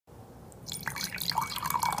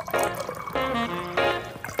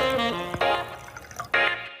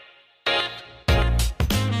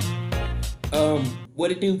What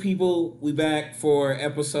it do, people? We back for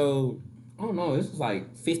episode, I don't know, this is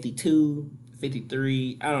like 52,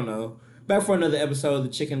 53, I don't know. Back for another episode of the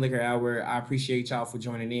Chicken Liquor Hour. I appreciate y'all for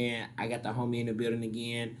joining in. I got the homie in the building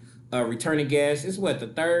again. Returning guest. It's what, the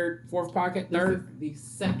third, fourth podcast? Third? This is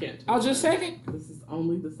the second. Oh, just second? This is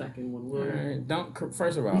only the second one. Right, don't,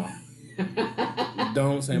 first of all,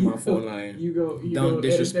 don't say my full name. Don't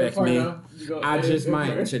disrespect me. I just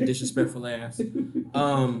might with your disrespectful ass.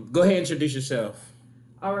 Go ahead and introduce yourself.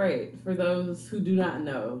 All right. For those who do not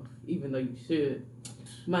know, even though you should,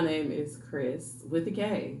 my name is Chris with a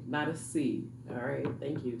K, not a C. All right.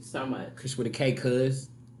 Thank you so much. Chris with a K, cuz.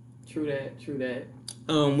 True that.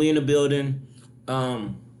 We in the building.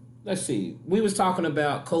 Let's see. We was talking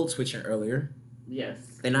about code switching earlier. Yes.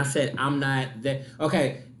 And I said I'm not that.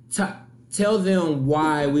 Okay. Tell them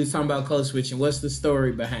why we was talking about code switching. What's the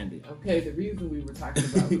story behind it? Okay. The reason we were talking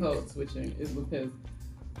about code switching is because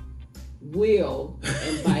Will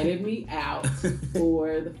invited me out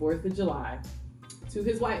for the 4th of July to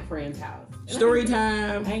his white friend's house. And Story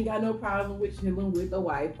time. I ain't got no problem with chilling with the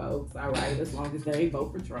white folks, all right, as long as they ain't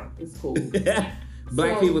vote for Trump. It's cool.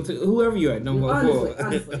 Black people too. Whoever you are, don't vote for.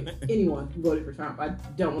 Honestly, anyone who voted for Trump, I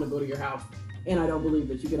don't want to go to your house, and I don't believe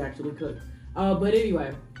that you can actually cook. But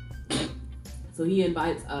anyway, so he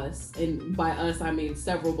invites us, and by us I mean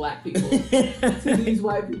several black people, to these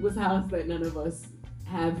white people's house that none of us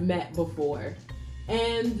have met before.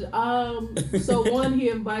 And so he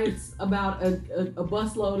invites about a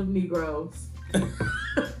busload of Negroes.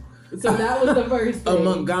 So that was the first thing.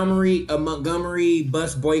 A Montgomery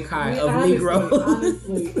bus boycott of Negroes.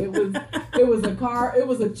 Honestly, it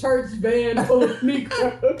was a church van full of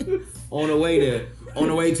Negroes. on the way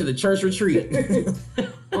to the church retreat.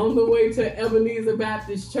 On the way to Ebenezer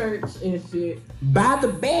Baptist Church and shit. By the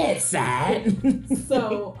bedside.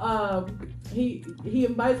 So he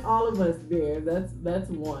invites all of us there. That's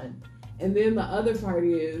one. And then the other part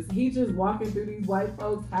is he just walking through these white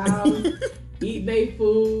folks' house, eating their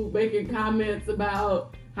food, making comments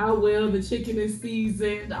about how well the chicken is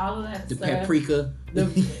seasoned, all of that the stuff. Paprika.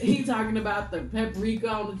 He talking about the paprika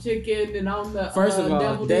on the chicken and on the First of all,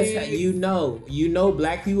 deviled that's eggs. how you know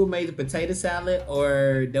black people made the potato salad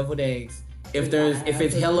or deviled eggs. If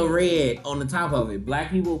it's hella red on the top of it,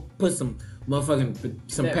 black people put some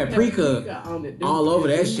paprika on it. all over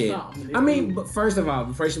that shit. I mean, but first of all,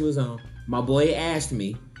 before she moves on, my boy asked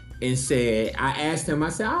me and said, I asked him, I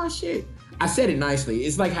said, oh shit. I said it nicely.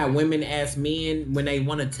 It's like how women ask men when they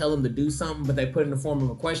want to tell them to do something, but they put it in the form of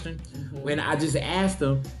a question. Mm-hmm. When I just asked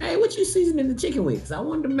them, hey, what you seasoning the chicken with? Because I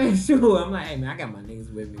wanted to make sure. I'm like, hey, man, I got my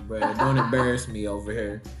niggas with me, bro. Don't embarrass me over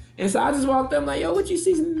here. And so I just walked up like, yo, what you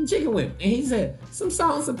seasoning the chicken with? And he said, some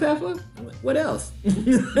salt and some pepper. I'm like, what else?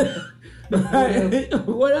 What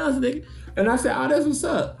else, nigga? And I said, oh, that's what's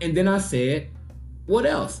up. And then I said, what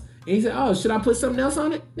else? And he said, oh, should I put something else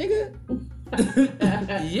on it, nigga?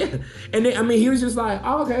 Yeah. And then, he was just like,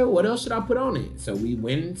 oh, okay, what else should I put on it? So we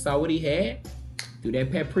went and saw what he had. Threw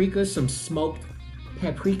that paprika, some smoked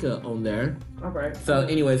paprika on there. All right. So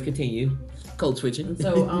anyways, continue. Code switching.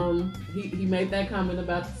 So he made that comment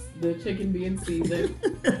about the chicken being seasoned.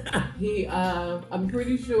 I'm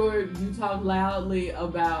pretty sure you talk loudly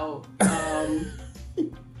about I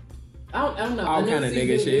don't know. All kind of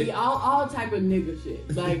nigga shit. All type of nigga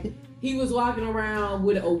shit. Like he was walking around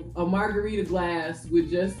with a margarita glass with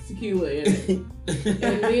just tequila in it.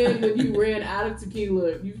 And then when you ran out of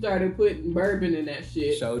tequila, you started putting bourbon in that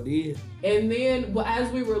shit. Sure did. And then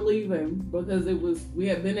as we were leaving, because we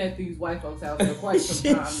had been at these white folks' house for quite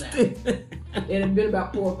some time now. It had been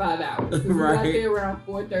about 4 or 5 hours. We got there around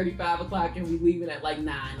 4:30, 5 o'clock, and we leaving at like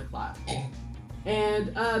 9 o'clock. And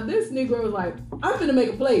this Negro was like, I'm finna make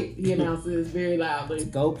a plate, he announces very loudly.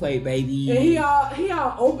 Go plate, baby. And he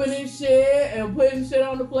all opening shit and putting shit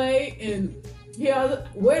on the plate, and he all,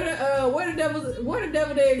 where the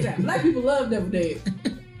deviled eggs at? Black people love deviled eggs.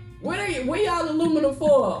 Where y'all aluminum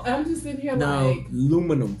foil? I'm just sitting here like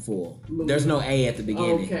aluminum foil. There's no A at the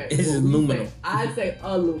beginning. Okay. It's just aluminum. I say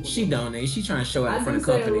aluminum. She don't. She trying to show out in front of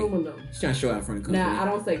the company. Aluminum. She's trying to show out in front of company. Nah, I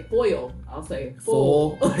don't say foil. I'll say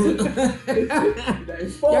foil.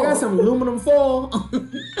 Y'all got some aluminum foil.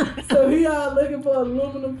 So he all looking for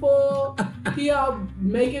aluminum foil. He all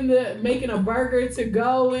making a burger to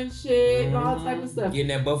go and shit and all type of stuff. Getting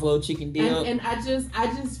that buffalo chicken deal. And I just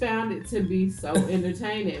found it to be so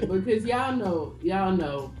entertaining because y'all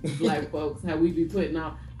know black folks how we be putting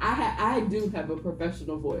on. I do have a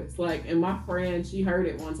professional voice. Like, and my friend, she heard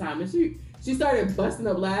it one time and she started busting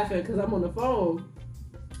up laughing because I'm on the phone.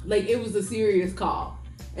 Like, it was a serious call.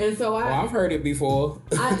 And so I've heard it before.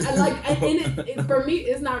 I like, and it, for me,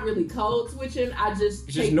 it's not really code switching. It's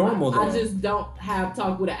just normal. I just don't have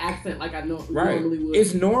talk with an accent like I normally would.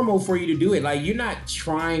 It's normal for you to do it. Like, you're not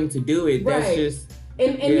trying to do it. Right. That's just.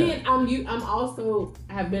 And then I'm also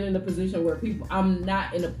have been in a position where I'm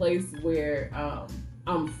not in a place where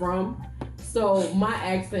I'm from, so my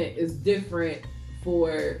accent is different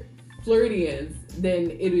for Floridians than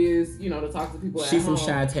it is, to talk to people. She's from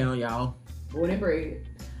Chi-Town, y'all. Born and bred.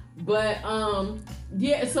 But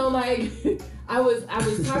yeah, so like I was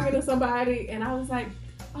talking to somebody and I was like,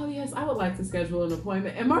 oh yes, I would like to schedule an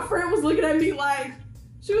appointment, and my friend was looking at me like,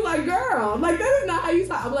 she was like, girl, like that is not how you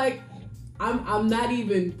talk. I'm like, I'm not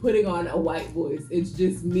even putting on a white voice. It's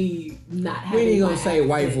just me not having. When you gonna say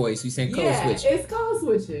white voice? You saying code switching? It's code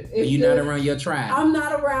switching. You're not around your tribe. I'm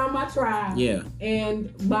not around my tribe. Yeah.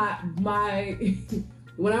 And my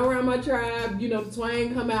when I'm around my tribe, the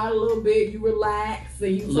twang come out a little bit. You relax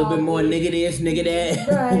and you. A little bit more nigga this, nigga that.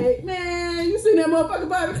 Right, man. You seen that motherfucker,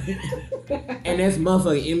 Bobby? And that's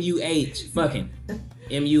motherfucker MUH, fucking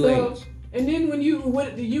MUH. So, and then when you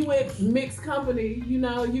went mixed company, you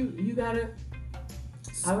gotta.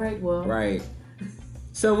 All right, well. Right.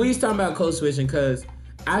 So we was talking about code switching because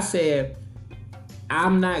I said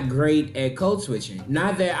I'm not great at code switching.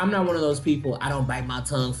 Not that I'm not one of those people. I don't bite my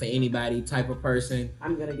tongue for anybody type of person.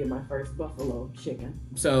 I'm gonna get my first buffalo chicken.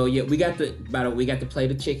 So yeah, we got the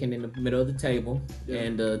plate of chicken in the middle of the table,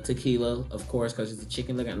 and tequila, of course, because it's a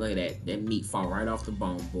chicken. Look at that meat fall right off the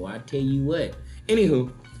bone, boy. I tell you what. Anywho.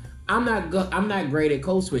 I'm not great at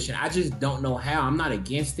code switching. I just don't know how. I'm not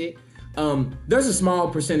against it. There's a small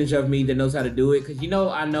percentage of me that knows how to do it because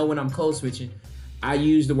I know when I'm code switching, I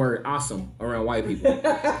use the word awesome around white people.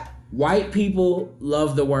 White people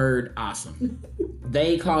love the word awesome.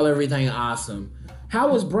 They call everything awesome. How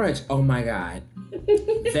was brunch? Oh my God.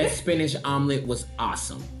 That spinach omelet was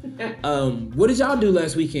awesome. What did y'all do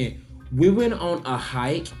last weekend? We went on a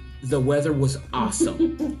hike. The weather was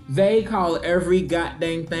awesome. They call every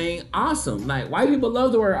goddamn thing awesome. Like, white people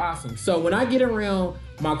love the word awesome. So when I get around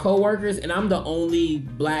my coworkers, and I'm the only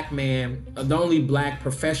black man, the only black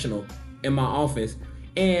professional in my office,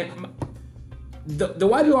 and the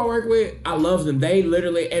white people I work with, I love them. They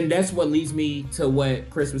literally, and that's what leads me to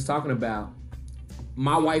what Chris was talking about.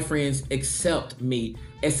 My white friends accept me.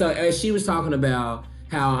 And so as she was talking about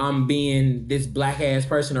how I'm being this black ass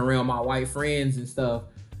person around my white friends and stuff,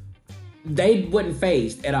 they wasn't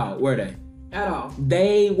phased at all, were they? At all.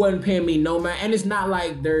 They wasn't paying me no mind. And it's not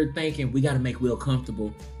like they're thinking, we got to make Will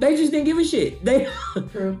comfortable. They just didn't give a shit.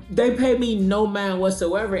 True. They paid me no mind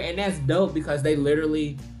whatsoever. And that's dope because they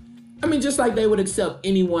literally, just like they would accept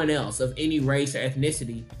anyone else of any race or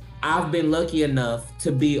ethnicity. I've been lucky enough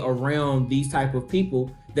to be around these type of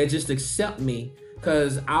people that just accept me,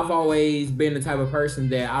 because I've always been the type of person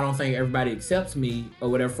that I don't think everybody accepts me or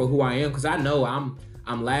whatever for who I am, because I know I'm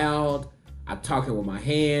loud, I'm talking with my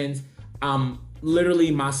hands, I'm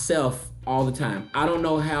literally myself all the time. I don't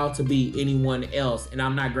know how to be anyone else, and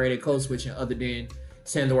I'm not great at code switching other than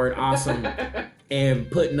saying the word awesome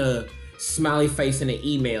and putting a smiley face in an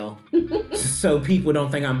email so people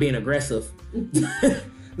don't think I'm being aggressive.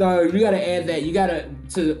 No, you gotta add that. You gotta,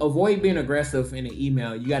 to avoid being aggressive in an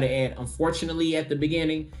email, you gotta add unfortunately at the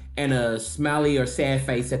beginning and a smiley or sad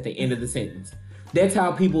face at the end of the sentence. That's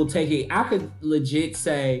how people take it. I could legit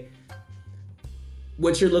say,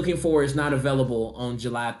 what you're looking for is not available on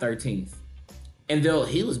July 13th. And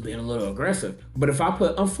he was being a little aggressive. But if I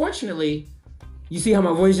put, unfortunately, you see how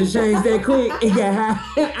my voice just changed that quick? It got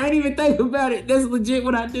high. I didn't even think about it. That's legit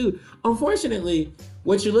what I do. Unfortunately,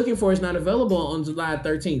 what you're looking for is not available on July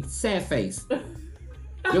 13th. Sad face.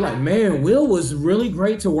 You're like, man, Will was really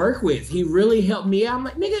great to work with. He really helped me out. I'm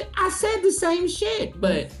like, nigga, I said the same shit,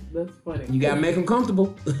 but that's funny. You gotta make them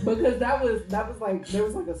comfortable. Because that was like, there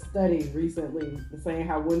was like a study recently saying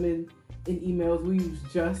how women in emails, we use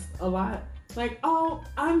just a lot. Like, oh,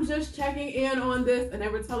 I'm just checking in on this, and they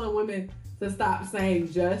were telling women to stop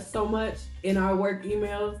saying just so much in our work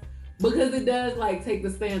emails, because it does like takes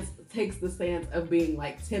the stance of being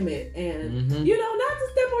like timid and not to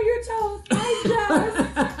step on your toes.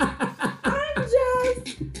 I'm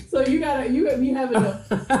just. So you be having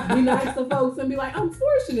to be nice to folks and be like,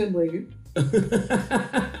 unfortunately.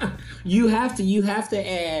 You have to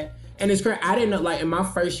add, and it's correct. I didn't know, like in my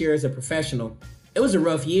first year as a professional, it was a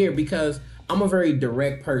rough year because I'm a very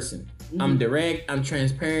direct person. Mm-hmm. I'm direct, I'm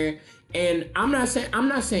transparent. And I'm not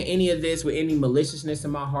saying any of this with any maliciousness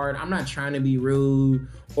in my heart. I'm not trying to be rude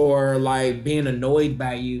or like being annoyed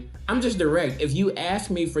by you. I'm just direct. If you ask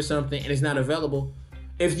me for something and it's not available,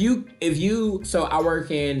 if you, so I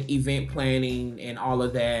work in event planning and all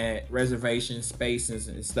of that, reservation spaces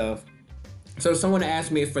and stuff. So someone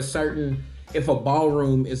asked me if a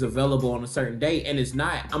ballroom is available on a certain date and it's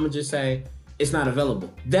not, I'm gonna just say it's not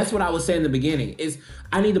available. That's what I was saying in the beginning.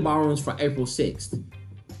 I need the ballrooms for April 6th.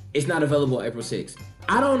 It's not available April 6th.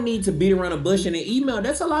 I don't need to beat around a bush in an email.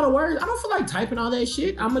 That's a lot of words. I don't feel like typing all that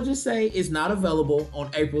shit. I'm gonna just say it's not available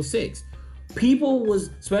on April 6th. People was,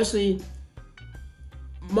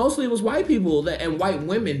 mostly it was white people and white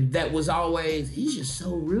women that was always, he's just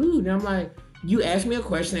so rude. And I'm like, you asked me a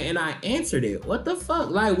question and I answered it. What the fuck?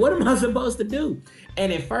 Like, what am I supposed to do?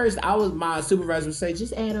 And at first, my supervisor would say,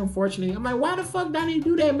 just add unfortunately. I'm like, why the fuck do I need to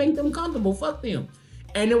do that? Make them comfortable. Fuck them.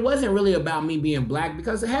 And it wasn't really about me being black,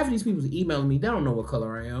 because half of these people emailing me, they don't know what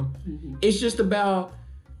color I am. Mm-hmm. It's just about,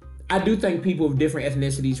 I do think people of different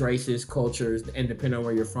ethnicities, races, cultures, and depending on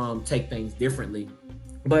where you're from, take things differently.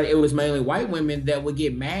 But it was mainly white women that would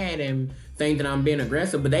get mad and think that I'm being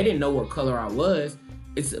aggressive, but they didn't know what color I was.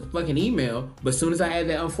 It's a fucking email. But as soon as I add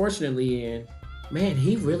that unfortunately in, man,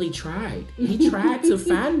 he really tried. He tried to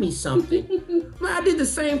find me something. Man, I did the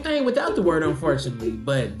same thing without the word unfortunately.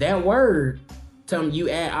 But that word, tell them you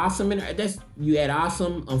add awesome in there. You add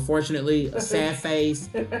awesome, unfortunately, a sad face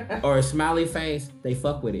or a smiley face, they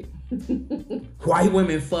fuck with it. White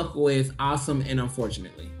women fuck with awesome and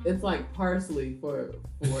unfortunately. It's like parsley for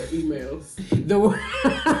emails.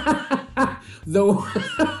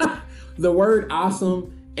 The word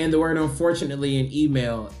awesome and the word unfortunately in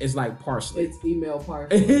email is like parsley. It's email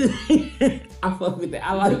parsley. I fuck with that.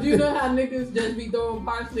 I like it. Do you know how niggas just be throwing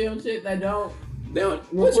parsley on shit that don't?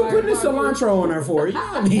 What you putting the cilantro on there for? You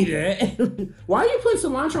don't need that. Why are you putting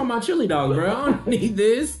cilantro on my chili dog, bro? I don't need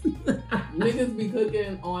this. Niggas be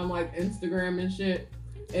cooking on like Instagram and shit,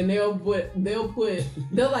 and they'll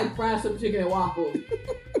like fry some chicken and waffles,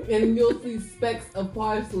 and you'll see specks of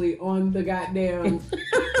parsley on the goddamn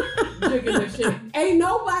chicken and shit. Ain't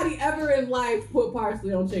nobody ever in life put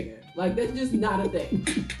parsley on chicken. Like, that's just not a thing.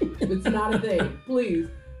 It's not a thing. Please,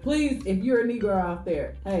 if you're a Negro out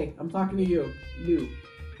there, hey, I'm talking to you. You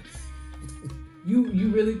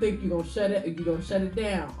really think you're gonna shut it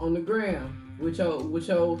down on the ground with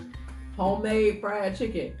your homemade fried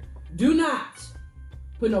chicken? Do not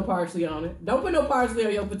put no parsley on it. Don't put no parsley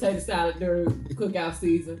on your potato salad during cookout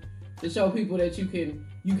season to show people that you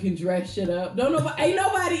can dress shit up. Ain't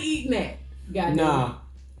nobody eating that. Goddamn. Nah.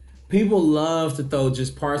 People love to throw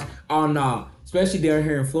just parsley. Oh no. Especially down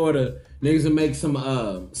here in Florida. Niggas will make some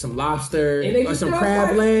lobster or some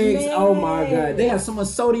crab legs. Man. Oh my god. They have so much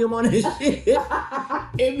sodium on this shit.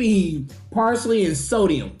 It be parsley and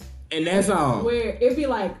sodium. And that's all. Where it be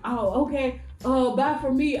like, oh, okay. Buy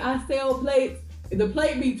for me. I sell plates. The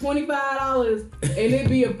plate be $25 and it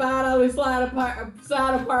be a $5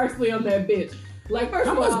 side of parsley on that bitch. Like, first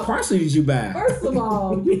How of all, much parsley did you buy? First of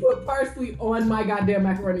all, you put parsley on my goddamn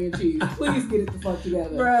macaroni and cheese. Please get it the fuck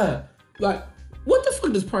together. Bruh. Like, what the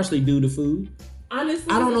fuck does parsley do to food?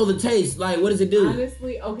 Honestly, I don't know the taste. Like, what does it do?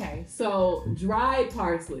 Honestly, okay. So dried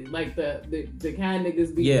parsley, like the kind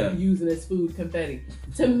niggas be using as food confetti,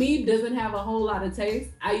 to me doesn't have a whole lot of taste.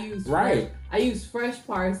 I use fresh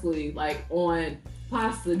parsley like on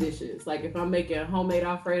pasta dishes. Like if I'm making a homemade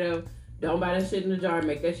Alfredo, don't buy that shit in a jar.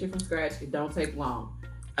 Make that shit from scratch. It don't take long.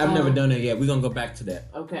 I've never done that yet. We're gonna go back to that.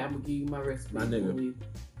 Okay, I'm gonna give you my recipe. My nigga.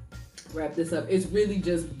 Wrap this up. It's really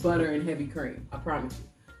just butter and heavy cream. I promise you.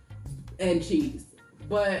 And cheese.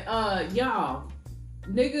 But y'all,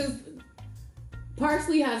 niggas,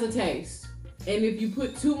 parsley has a taste. And if you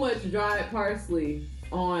put too much dried parsley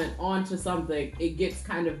onto something, it gets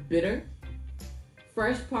kind of bitter.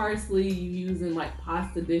 Fresh parsley you use in like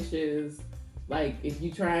pasta dishes, like if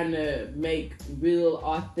you're trying to make real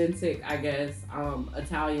authentic, I guess,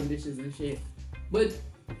 Italian dishes and shit. But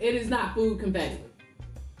it is not food confetti.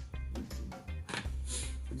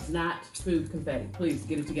 It's not food confetti. Please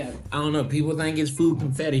get it together. I don't know. People think it's food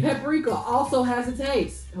confetti. Paprika also has a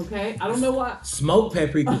taste. Okay, I don't know why. Smoked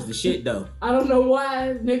paprika's the shit though. I don't know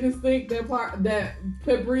why niggas think that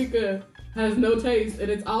paprika has no taste and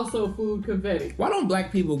it's also food confetti. Why don't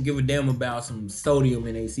black people give a damn about some sodium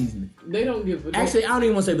in their seasoning? They don't give a damn. Actually, I don't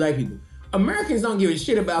even want to say black people. Americans don't give a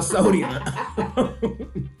shit about sodium.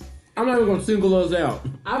 I'm not even gonna single those out.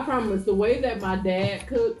 I promise. The way that my dad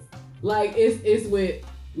cooks, like it's with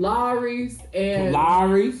Lawry's and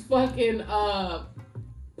fucking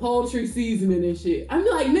poultry seasoning and shit. I'm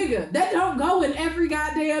like, nigga, that don't go in every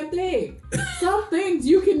goddamn thing. Some things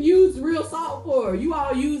you can use real salt for. You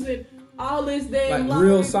all using all this damn like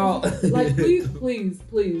real salt. Like please,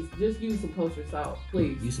 just use some kosher salt,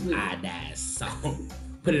 please. Use some iodized salt.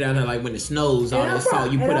 put it out there like when it snows, all that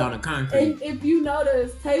salt you put it on the concrete. And if you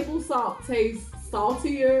notice, table salt tastes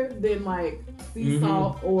saltier than like sea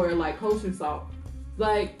salt or like kosher salt.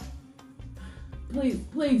 Like,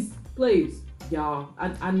 please, y'all.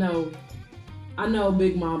 I know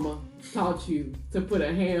Big Mama taught you to put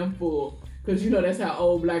a handful. Cause you know that's how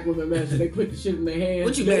old black women measure. They put the shit in their hand.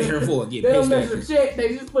 What you measuring for? They don't measure shit.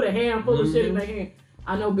 They just put a handful of shit in their hand.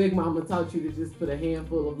 I know Big Mama taught you to just put a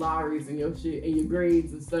handful of Lawry's in your shit and your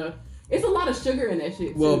greens and stuff. It's a lot of sugar in that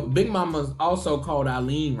shit. Well, too. Big Mama's also called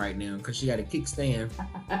Eileen right now because she got a kickstand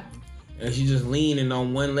and she just leaning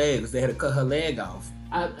on one leg because they had to cut her leg off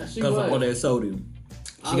because of all that sodium.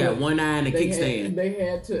 She got one eye in the kickstand. They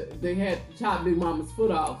had to chop Big Mama's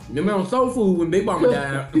foot off. Remember on Soul Food when Big Mama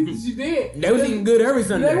died? She did. They was eating good every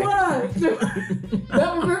Sunday. They was.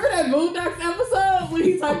 Remember that Boondocks episode when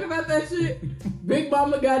he talked about that shit? Big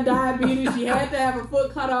Mama got diabetes. She had to have her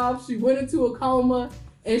foot cut off. She went into a coma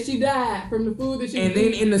and she died from the food that she And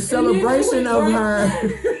then in the celebration of her,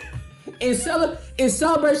 in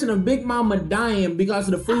celebration of Big Mama dying because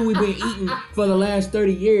of the food we've been eating for the last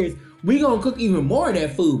 30 years, we gonna cook even more of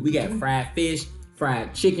that food. We got fried fish,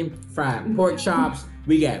 fried chicken, fried pork chops.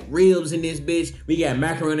 We got ribs in this bitch. We got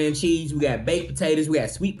macaroni and cheese. We got baked potatoes. We got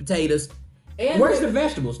sweet potatoes. And where's the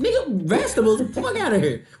vegetables? Nigga, vegetables? Fuck out of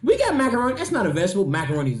here. We got macaroni. That's not a vegetable.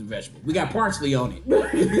 Macaroni is a vegetable. We got parsley on it.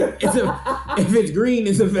 If it's green,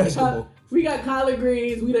 it's a vegetable. We got collard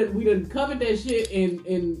greens. We done covered that shit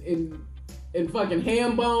in fucking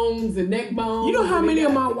ham bones and neck bones. You know how many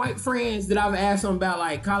of my white friends that I've asked them about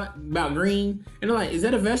like about green, and they're like, "Is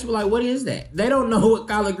that a vegetable? Like, what is that?" They don't know what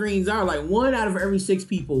collard greens are. Like one out of every 6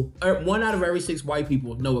 white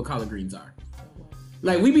people know what collard greens are.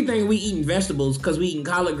 Like we be thinking we eating vegetables because we eating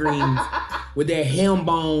collard greens with that ham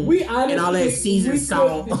bone and all that seasoned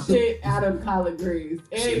salt. We cook the shit out of collard greens.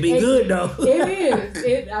 Shit be good though. It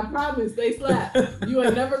is. I promise. They slap. You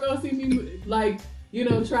ain't never gonna see me like.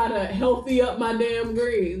 Try to healthy up my damn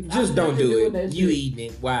greens. Just don't do it. You eating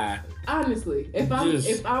it. Why? Honestly, if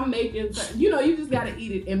I'm making, you just gotta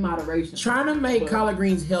eat it in moderation. Trying to make collard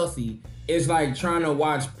greens healthy is like trying to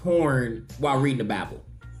watch porn while reading the Bible.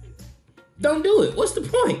 Don't do it. What's the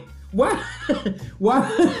point? Why?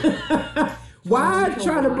 Why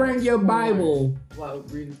try to bring your Bible? While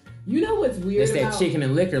reading. You know what's weird? That's that chicken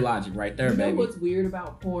and liquor logic right there, baby. You know what's weird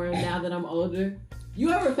about porn now that I'm older? You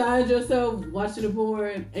ever find yourself watching a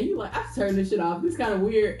porn and you like, I turn this shit off. This kind of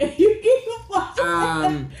weird. And you keep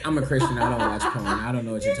watching. I'm a Christian. I don't watch porn. I don't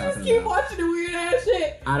know what you're talking about. You keep watching the weird ass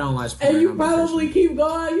shit. I don't watch porn. And you probably keep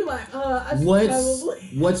going. You like, I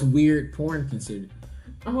should What's weird porn considered?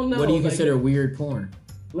 I don't know. What do you consider weird porn?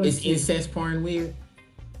 Is see. incest porn weird?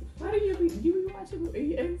 Why do you be watching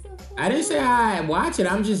incest porn? I didn't say I watch it.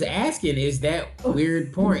 I'm just asking, is that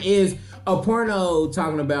weird porn? Is a porno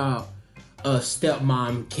talking about a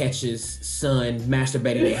stepmom catches son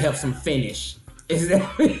masturbating and helps him finish? Is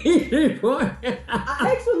that weird porn?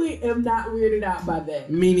 I actually am not weirded out by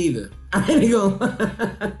that. Me neither. I ain't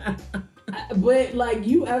gonna. But like,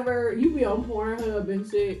 you be on Pornhub and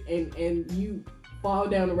shit, and you fall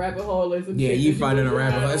down a rabbit hole or some shit. Yeah, you fall down a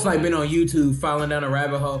rabbit hole. It's like being on YouTube, falling down a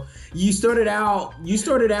rabbit hole. You started out on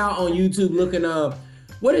YouTube looking up,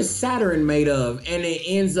 what is Saturn made of? And it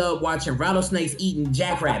ends up watching rattlesnakes eating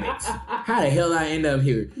jackrabbits. How the hell I end up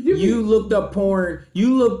here? You looked up porn.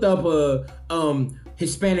 You looked up a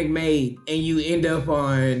Hispanic maid, and you end up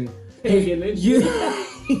on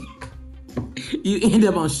you end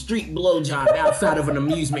up on street blowjob outside of an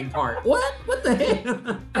amusement park. What? What the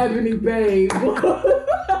hell? Ebony Babe.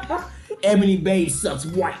 Ebony Babe sucks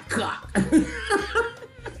white cock.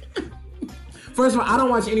 First of all, I don't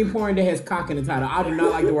watch any porn that has cock in the title. I do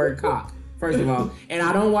not like the word cock, first of all. And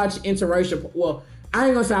I don't watch interracial. Well, I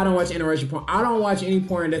ain't gonna say I don't watch interracial porn. I don't watch any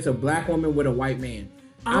porn that's a black woman with a white man.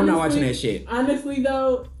 I'm not watching that shit. Honestly,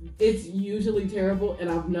 though, it's usually terrible. And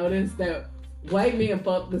I've noticed that white men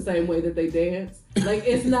fuck the same way that they dance. Like,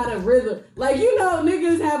 it's not a rhythm. Like,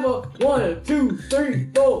 niggas have a 1, 2, 3,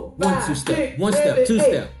 4, 5, 1, 2 step. 6, 1 step, 2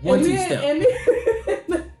 step. 1, 2 step. And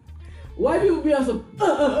then white people be on some.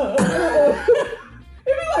 It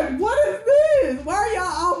be like, what is this? Why are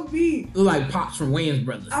y'all off beat? Look like Pops from Wayans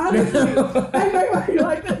Brothers. Honestly,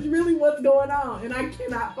 like that's really what's going on, and I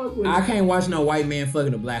cannot fuck with it. I can't watch no white man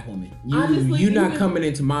fucking a black woman. Honestly, you not coming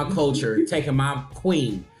into my culture, taking my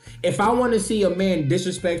queen. If I want to see a man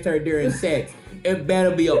disrespect her during sex, it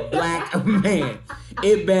better be a black man.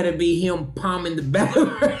 It better be him palming the back of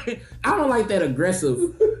her. I don't like that aggressive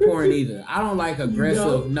porn either. I don't like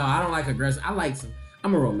aggressive. No, I don't like aggressive.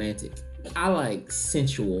 I'm a romantic. I like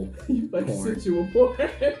sensual You like porn. sensual porn.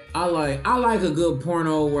 I like a good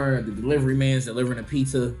porno where the delivery man's delivering a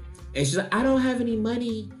pizza, and she's like, I don't have any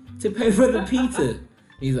money to pay for the pizza.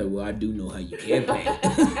 He's like, well, I do know how you can pay.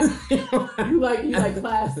 you like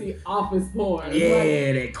classy office porn.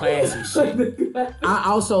 Yeah, that classy shit.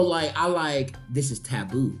 I like this is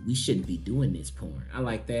taboo. We shouldn't be doing this porn. I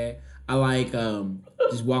like that. I like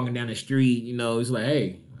just walking down the street, you know, it's like,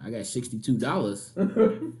 hey, I got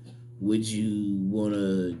 $62. Would you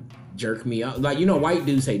wanna jerk me off? Like, you know, white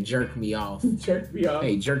dudes say jerk me off. Jerk me off.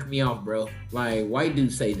 Hey, jerk me off, bro. Like, white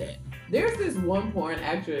dudes say that. There's this one porn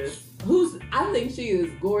actress I think she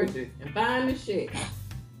is gorgeous and fine as shit.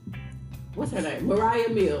 What's her name? Mariah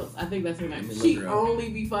Mills. I think that's her name. She only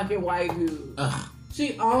be fucking white dudes. Ugh.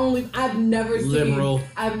 I've never Liberal.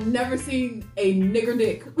 I've never seen a nigger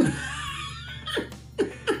dick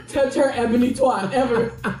touch her ebony twat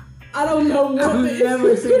ever. I don't know what I've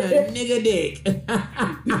never seen a nigga dick.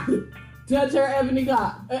 touch her ebony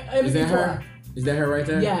cock. Is that her? Is that her right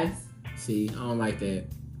there? Yes. See, I don't like that.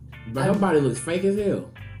 But her body looks fake as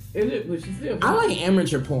hell. Is it? But she's still. I like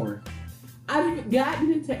amateur porn. I've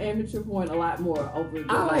gotten into amateur porn a lot more over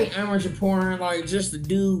the I like amateur porn, like just the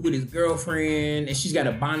dude with his girlfriend, and she's got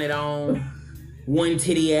a bonnet on, one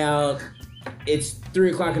titty out. It's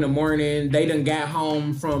 3:00 in the morning. They done got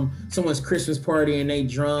home from someone's Christmas party and they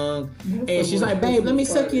drunk. And she's like, babe, let me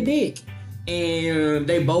suck your dick. And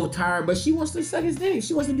they both tired, but she wants to suck his dick.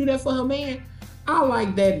 She wants to do that for her man. I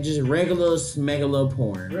like that just regular smegular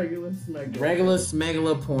porn. Regular smegular. Regular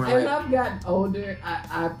smegular porn. As I've gotten older,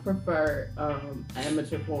 I prefer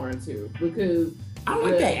amateur porn too, because I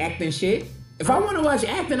like that acting shit. If I want to watch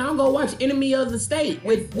acting, I'll go watch Enemy of the State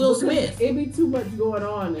with Will Smith. It be too much going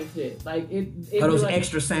on and shit. Like it those like,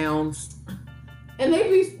 extra sounds. And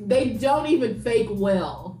they don't even fake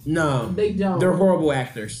well. No, they don't. They're horrible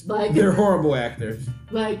actors. Like they're horrible actors.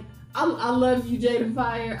 Like I love you, Jada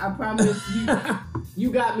Fire. I promise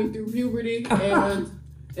you got me through puberty and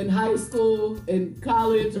in high school and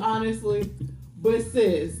college, honestly. But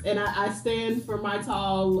sis, and I stand for my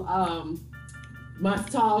tall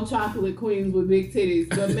chocolate queens with big titties.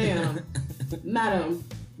 But madam,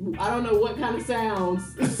 I don't know what kind of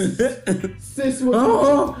sounds sis would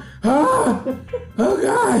oh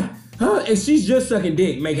God. And she's just sucking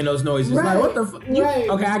dick, making those noises. Right, like, what the fuck? Right.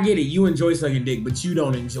 Okay, I get it. You enjoy sucking dick, but you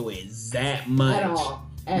don't enjoy it that much.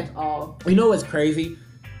 At all. You know what's crazy?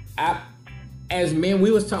 As men,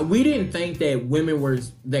 we didn't think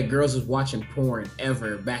that girls was watching porn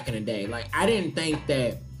ever back in the day. Like, I didn't think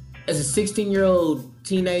that as a 16-year-old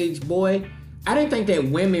teenage boy, I didn't think that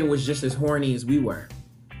women was just as horny as we were.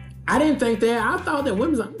 I didn't think that. I thought that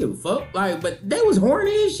women was like, I don't give a fuck. Like, but they was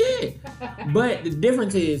horny as shit. But the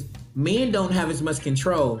difference is, men don't have as much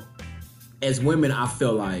control as women, I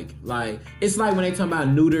feel like. Like, it's like when they talk about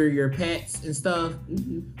neuter your pets and stuff.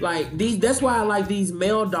 Mm-hmm. Like, that's why I like these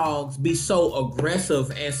male dogs be so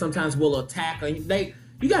aggressive and sometimes will attack.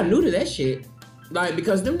 You gotta neuter that shit. Like,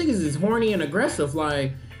 because them niggas is horny and aggressive.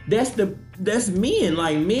 Like, that's men.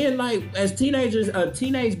 Like, men, like, as teenagers, a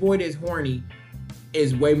teenage boy that's horny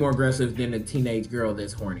is way more aggressive than a teenage girl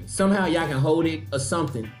that's horny. Somehow y'all can hold it or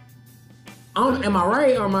something. Am I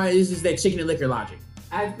right, or is this that chicken and liquor logic?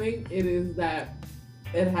 I think it is that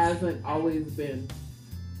it hasn't always been.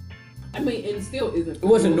 I mean, it still isn't. It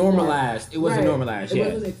wasn't normalized. It wasn't normalized. It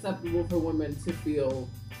wasn't acceptable for women to feel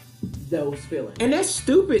those feelings. And that's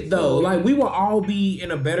stupid, though. Like, we will all be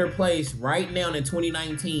in a better place right now in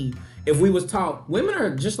 2019 if we was taught women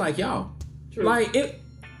are just like y'all. True. Like,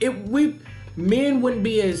 men wouldn't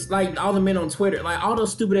be as, like, all the men on Twitter, like, all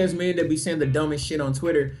those stupid ass men that be saying the dumbest shit on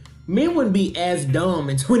Twitter. Men wouldn't be as dumb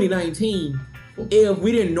in 2019 if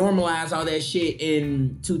we didn't normalize all that shit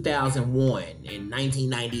in 2001 and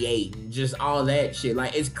 1998 and just all that shit.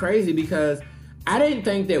 Like, it's crazy because I didn't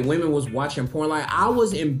think that women was watching porn. Like, I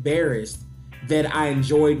was embarrassed that I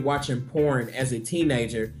enjoyed watching porn as a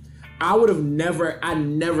teenager. I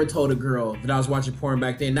never told a girl that I was watching porn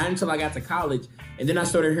back then, not until I got to college. And then I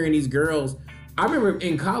started hearing these girls. I remember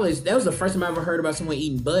in college, that was the first time I ever heard about someone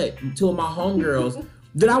eating butt. Two of my homegirls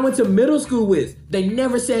that I went to middle school with, they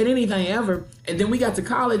never said anything ever. And then we got to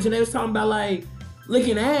college and they was talking about, like,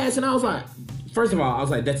 licking ass. And I was like, first of all, I was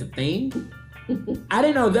like, that's a thing? I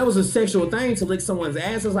didn't know that was a sexual thing to lick someone's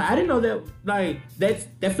ass. I was like, I didn't know that, like,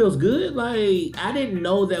 that feels good. Like, I didn't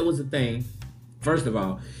know that was a thing, first of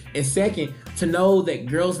all. And second, to know that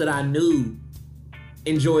girls that I knew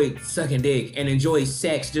enjoyed sucking dick and enjoyed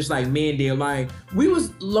sex just like men did. Like, we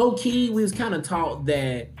was low-key, we was kind of taught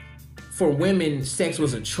that for women, sex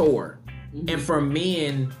was a chore. Mm-hmm. And for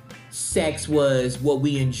men, sex was what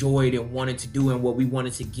we enjoyed and wanted to do and what we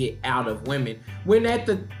wanted to get out of women. When at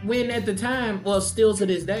the time, well, still to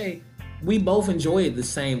this day, we both enjoy it the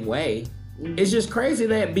same way. Mm-hmm. It's just crazy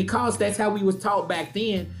that because that's how we was taught back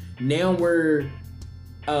then, now we're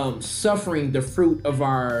suffering the fruit of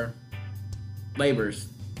our labors.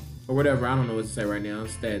 Or whatever, I don't know what to say right now.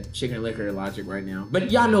 It's that chicken and liquor logic right now. But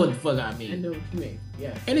y'all know what the fuck I mean. I know what you mean,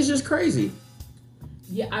 yeah. And it's just crazy.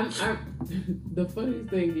 Yeah, I'm the funniest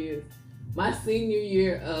thing is, my senior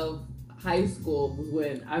year of high school was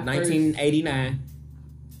when I 1989.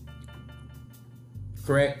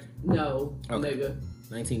 Correct? No, okay. Nigga.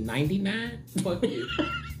 1999? Fuck you.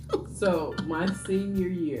 So, my senior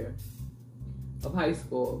year of high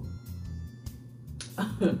school.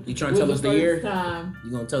 You trying to tell us the year? Time,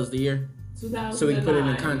 you gonna tell us the year? 2009. So we can put it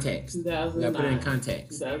in context. 2009. We gotta put it in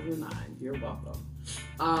context. 2009. You're welcome.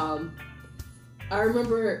 I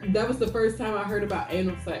remember that was the first time I heard about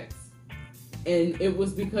anal sex, and it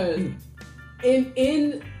was because at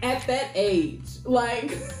that age,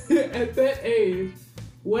 like at that age,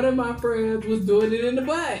 one of my friends was doing it in the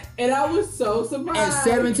butt, and I was so surprised. At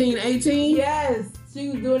 17, 18? Yes, she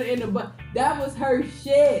was doing it in the butt. That was her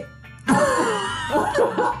shit.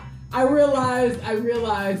 I realized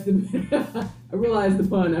the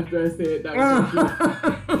pun after I said that.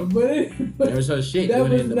 But there's her shit that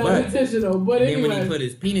doing was it in the not butt. intentional. But and anyway, then when he put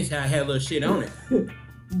his penis out, had a little shit on it.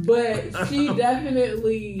 But she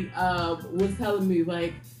definitely was telling me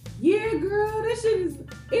like, yeah, girl, that shit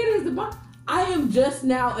is the bomb. I am just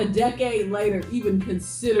now a decade later even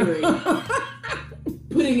considering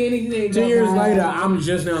putting anything. 2 years later, I'm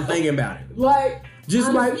just now thinking about it. Like.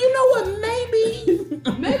 Just like, you know what, maybe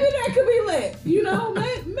that could be lit. You know, maybe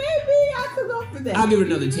I could go for that. I'll give it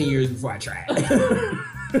another 10 years before I try it.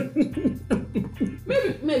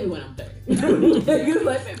 maybe when I'm 30. It's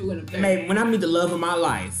like, maybe when I'm 30. Maybe when I meet the love of my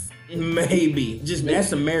life. Maybe. Just, that's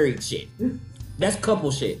some married shit. That's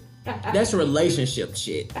couple shit. That's relationship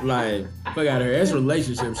shit. Like, fuck out of here. That's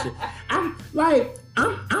relationship shit. I'm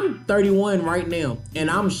 31 right now, and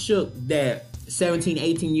I'm shook that 17,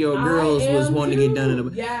 18-year-old girls was wanting to get done in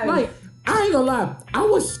the... Yes. Like, I ain't gonna lie, I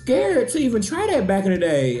was scared to even try that back in the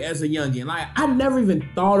day as a youngin'. Like, I never even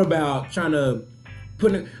thought about trying to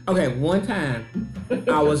put it... Okay, one time,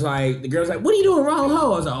 I was like, the girl's like, what are you doing wrong,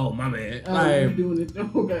 ho? I was like, oh, my bad. You're doing it.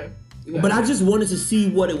 Okay. Yeah. But I just wanted to see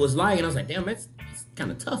what it was like, and I was like, damn, that's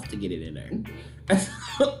kind of tough to get it in there.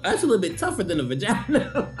 That's a little bit tougher than a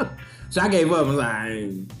vagina. So I gave up. I was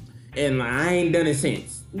like, and I ain't done it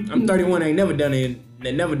since. I'm 31. I ain't never done it.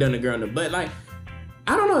 They never done a girl in the butt. Like,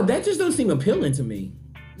 I don't know. That just don't seem appealing to me.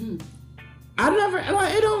 I never.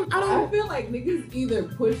 Like, it don't. I feel like niggas either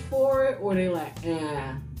push for it or they like,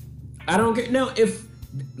 I don't get. No, if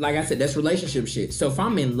like I said, that's relationship shit. So if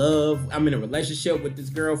I'm in love, I'm in a relationship with this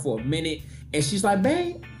girl for a minute, and she's like,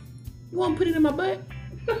 babe, you want to put it in my butt?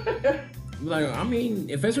 Like, I mean,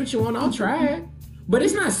 if that's what you want, I'll try it. But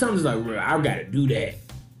it's not something that's like, I gotta do that.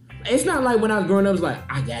 It's not like when I was growing up, it's like,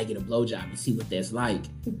 I gotta get a blowjob and see what that's like.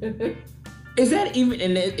 Is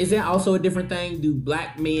that also a different thing? Do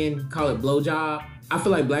black men call it blowjob? I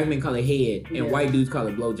feel like black men call it head and white dudes call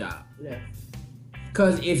it blowjob. Yeah.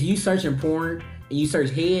 Cause if you search in porn and you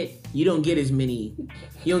search head, you don't get as many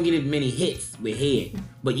hits with head.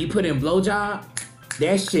 But you put in blowjob,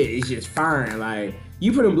 that shit is just fine. Like,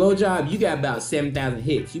 you put in blowjob, you got about 7,000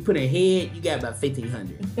 hits. You put in head, you got about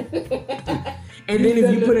 1,500. And then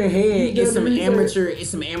if you put in head, it's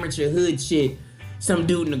some amateur hood shit. Some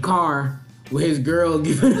dude in the car with his girl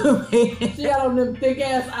giving up head. She got on them thick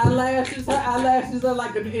ass eyelashes. Her eyelashes are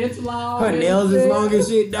like an inch long. Her nails is long as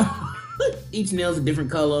shit. Each nail's a different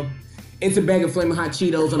color. It's a bag of Flaming Hot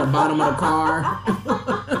Cheetos on the bottom of the car.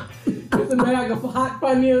 It's a bag of hot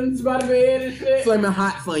Funyuns by the bed and shit. Flaming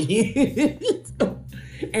Hot Funyuns.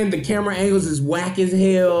 And the camera angles is whack as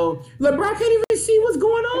hell. Like, bro, I can't even see what's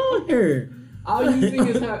going on here. All you see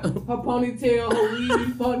is her ponytail, her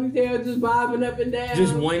weave ponytail just bobbing up and down.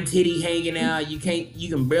 Just one titty hanging out. You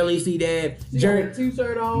can barely see that. She got her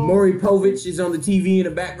t-shirt on. Maury Povich is on the TV in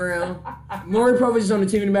the background. Maury Povich is on the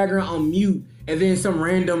TV in the background on mute. And then some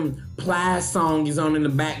random Plies song is on in the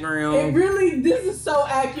background. This is so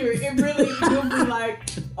accurate. It really will be like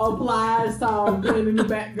a Plies song playing in the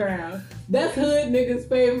background. That's hood niggas'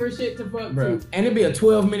 favorite shit to fuck to. And it'd be a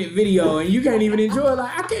 12-minute video and you can't even enjoy it.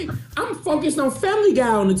 Like, I'm focused on Family Guy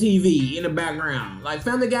on the TV in the background. Like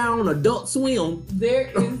Family Guy on Adult Swim.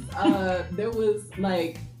 There was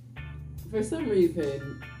like, for some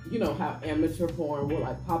reason, you know how amateur porn will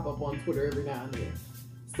like pop up on Twitter every now and then.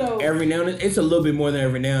 So every now and then, it's a little bit more than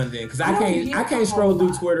every now and then because I can't scroll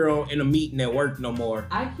through Twitter in a meeting at work no more.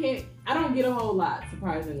 I don't get a whole lot,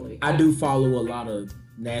 surprisingly. I do follow a lot of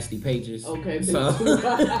nasty pages. Okay, so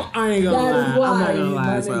I ain't gonna lie. I'm not gonna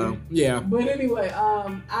lie. So yeah. But anyway,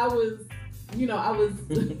 I was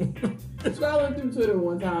scrolling through Twitter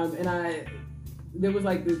one time, and there was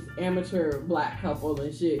like this amateur black couple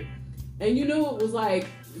and shit, and it was like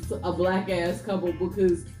a black ass couple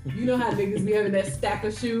because you know how niggas be having that stack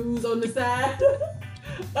of shoes on the side,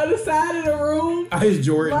 on the side of the room. His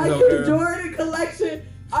Jordans, like his Jordan collection.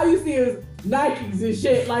 All you see is Nikes and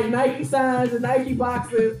shit, like Nike signs and Nike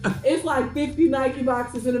boxes. It's like 50 Nike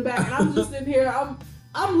boxes in the back, and I'm just sitting here.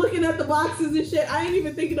 I'm looking at the boxes and shit. I ain't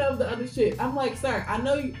even thinking of the other shit. I'm like, sir, I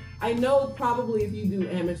know probably if you do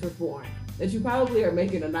amateur porn that you probably are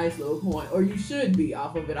making a nice little coin, or you should be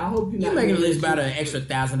off of it. I hope you're making at least about an extra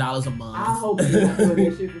 $1,000 a month. I hope you're not doing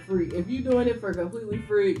that shit for free. If you're doing it for completely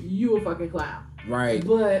free, you a fucking clown. Right.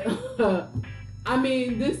 But I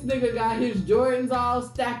mean, this nigga got his Jordans all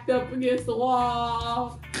stacked up against the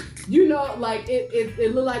wall. Like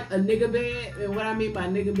it looked like a nigga bed. And what I mean by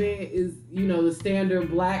nigga bed is, the standard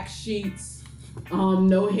black sheets,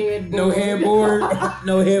 no headboard. No headboard.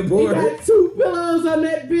 No headboard. He got 2 pillows on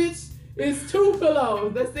that bitch. It's 2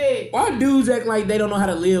 pillows. That's it. Why dudes act like they don't know how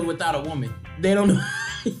to live without a woman? They don't know.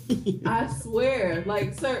 I swear.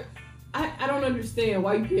 Like, sir, I don't understand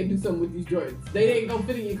why you can't do something with these Jordans. They ain't gonna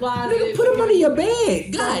fit in your closet. Nigga, put them under your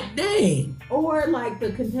bed. God dang. Or like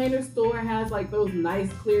the Container Store has like those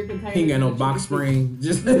nice clear containers. He ain't got no box spring.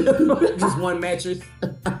 Just one mattress.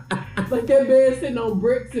 Like that bed sitting on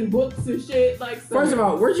bricks and books and shit. Like, first of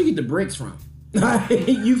all, where'd you get the bricks from?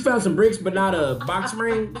 You found some bricks, but not a box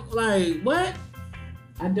spring. Like what?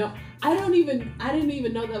 I didn't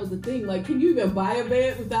even know that was a thing. Like, can you even buy a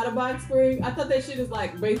bed without a box spring? I thought that shit is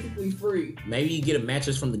like basically free. Maybe you get a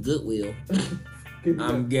mattress from the Goodwill.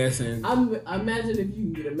 I'm guessing. Imagine if you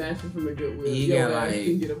can get a mattress from the Goodwill. You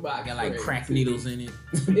can get a box got like crack needles in it.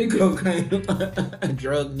 Cocaine,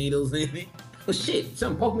 drug needles in it. Well, shit,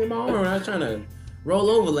 something poked me in my arm when I was trying to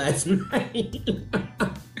roll over last night.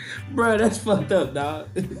 Bro, that's fucked up, dog.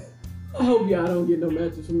 I hope y'all don't get no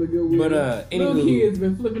mattress from the Goodwill. But little kids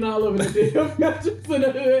been flipping all over the damn mattress in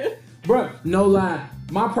the hood. Bro, no lie,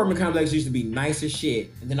 my apartment complex used to be nice as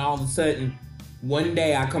shit, and then all of a sudden, one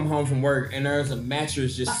day I come home from work and there's a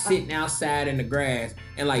mattress just sitting outside in the grass,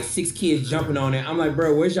 and like 6 kids jumping on it. I'm like,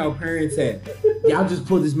 bro, where's y'all parents at? Y'all just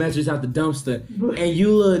pulled this mattress out the dumpster, and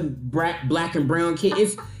you little black and brown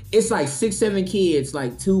kids. It's like 6, 7 kids,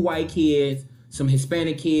 like 2 white kids, some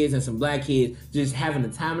Hispanic kids, and some black kids just having the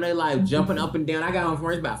time of their life, jumping up and down. I got home from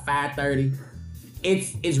work about 5:30.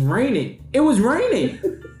 It's raining. It was raining.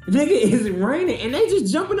 Nigga, it's raining. And they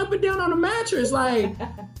just jumping up and down on the mattress. Like,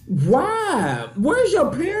 why? Where's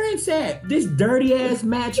your parents at? This dirty ass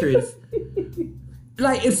mattress.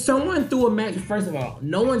 Like, if someone threw a mattress, first of all,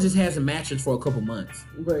 no one just has a mattress for a couple months.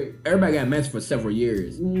 Right. Everybody got a mattress for several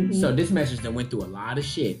years. Mm-hmm. So this mattress that went through a lot of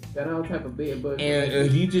shit. Got all type of bed bugs. And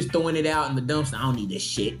if you just throwing it out in the dumpster, I don't need this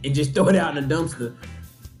shit, and just throw it out in the dumpster,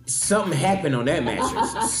 something happened on that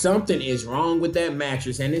mattress. Something is wrong with that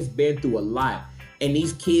mattress, and it's been through a lot. And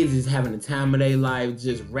these kids is having the time of their life,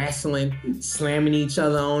 just wrestling, slamming each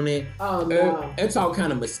other on it. Oh, no. It's all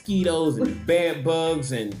kind of mosquitoes and bed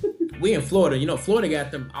bugs, and we in Florida. You know, Florida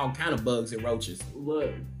got them all kind of bugs and roaches.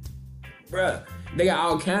 Look. Bruh, they got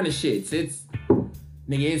all kind of shits. It's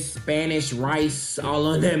Spanish rice all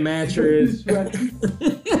on that mattress.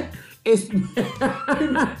 It's...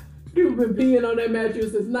 People been peeing on that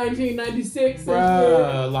mattress since 1996.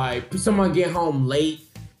 Bruh, like, someone get home late,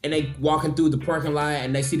 and they walking through the parking lot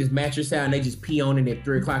and they see this mattress out and they just pee on it at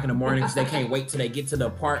 3 o'clock in the morning because they can't wait till they get to the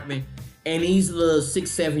apartment. And these little 6,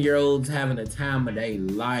 7-year-olds having the time of their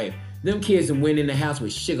life. Them kids went in the house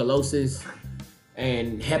with shigellosis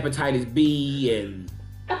and hepatitis B and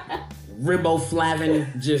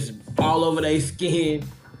riboflavin just all over their skin.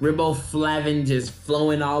 Riboflavin just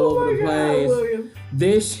flowing all over the place. William.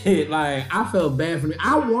 This shit, like, I felt bad for me.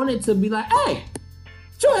 I wanted to be like, hey,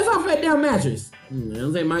 get your ass off that damn mattress. I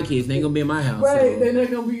don't think my kids, they ain't gonna be in my house. Right, so. they're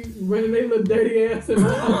not gonna be running their little dirty ass in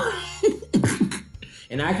my house.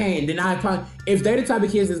 And I can't, then I probably, if they're the type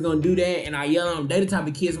of kids that's gonna do that and I yell at them, they're the type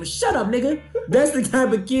of kids, well, shut up, nigga. That's the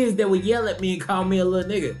type of kids that would yell at me and call me a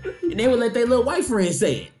little nigga. And they would let their little white friend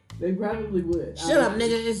say it. They probably would. Shut up,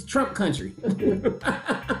 nigga, it's Trump country.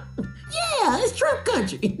 Yeah, it's Trump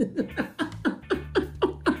country.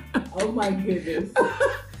 Oh my goodness.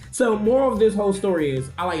 So, moral of this whole story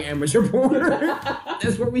is, I like amateur porn.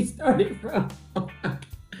 That's where we started from.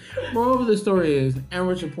 Moral of the story is,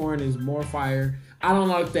 amateur porn is more fire. I don't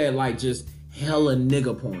like that, like, just hella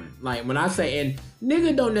nigga porn. Like when I say, and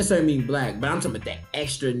nigga don't necessarily mean black, but I'm talking about that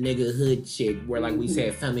extra nigga hood shit where like we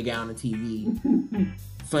said Family Guy on the TV,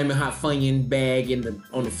 flaming hot Funyun bag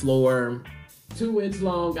on the floor, 2-inch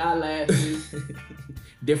long eyelashes,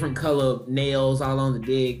 different color nails all on the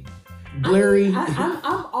dick, blurry.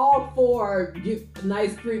 I'm all for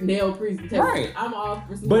nice nail presentation. Right. I'm all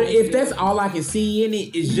for some. But nice if that's nails. all I can see in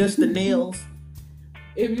it is just the nails.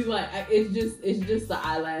 If you like, it's just the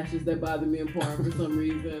eyelashes that bother me in porn for some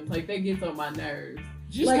reason. Like they get on my nerves.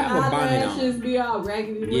 Just like have a bonnet eyelashes on. be all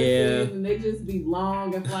raggedy looking, Yeah. and they just be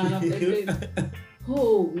long and flying off their face.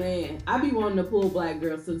 Oh man, I be wanting to pull black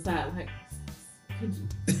girls to the side like,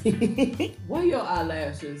 why your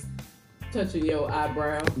eyelashes touching your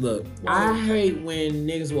eyebrow? Look, Wow. I hate when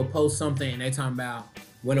niggas will post something and they talking about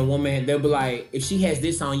when a woman, they'll be like, if she has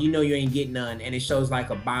this on, you know you ain't getting none. And it shows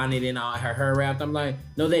like a bonnet and all her hair wrapped. I'm like,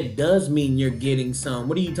 no, that does mean you're getting some.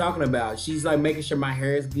 What are you talking about? She's like making sure my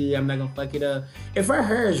hair is good. I'm not gonna fuck it up. If her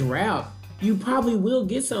hair is wrapped, you probably will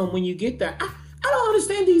get some when you get there. I don't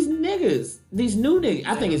understand these niggas. These new niggas.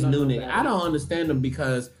 I think it's new niggas. I don't understand them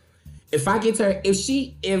because if I get to her,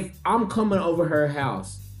 if I'm coming over her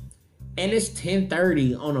house and it's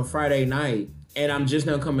 10:30 on a Friday night and I'm just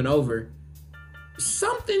now coming over,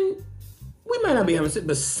 something, we might not be having sex,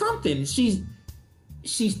 but something, she's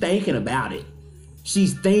thinking about it.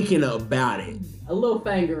 She's thinking about it. A little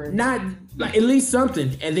fingering. Not, like, at least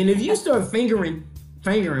something. And then if you start fingering,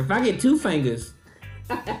 if I get 2 fingers,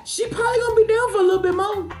 she probably gonna be down for a little bit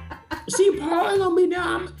more. She probably gonna be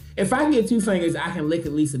down. If I can get 2 fingers, I can lick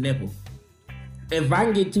at least a nipple. If I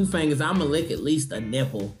can get 2 fingers, I'm gonna lick at least a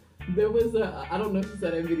nipple. There was I don't know if you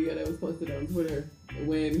saw that video that was posted on Twitter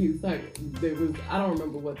when he was talking. I don't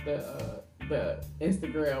remember what the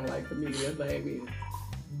Instagram like comedian's name is,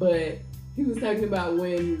 but he was talking about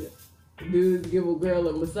when dudes give a girl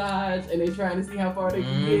a massage and they trying to see how far they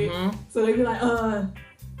can get. So they be like,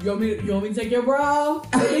 you want me to take your bra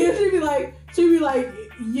off? And then she'd be like,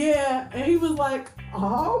 yeah. And he was like,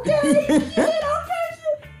 oh, okay, shit, okay, shit.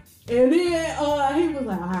 And then he was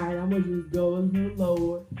like, all right, I'm gonna just go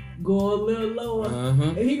a little lower,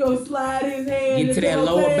 and he gonna slide his hand Get to that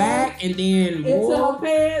lower back and then into her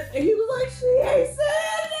pants, and he was like, she ain't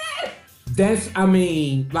said that. That's, I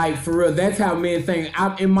mean, like for real, that's how men think.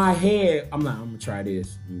 In my head, I'm like, I'm gonna try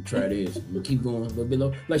this. I'm gonna keep going a little bit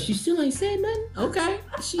low. Like, she still ain't said nothing? Okay.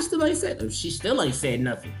 She still ain't said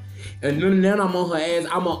nothing. And then I'm on her ass.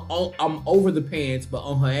 I'm over the pants, but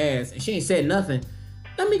on her ass, and she ain't said nothing.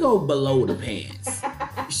 Let me go below the pants.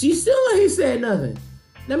 She still ain't said nothing.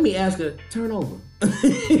 Let me ask her, turn over.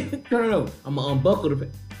 Turn it over. I'm gonna unbuckle the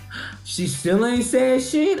pants. She still ain't said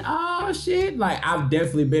shit. Oh shit! Like I've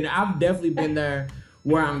definitely been there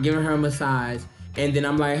where I'm giving her a massage, and then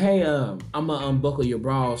I'm like, hey, I'm gonna unbuckle your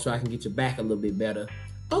bra so I can get your back a little bit better.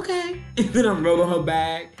 Okay. And then I'm rubbing her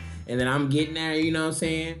back, and then I'm getting there. You know what I'm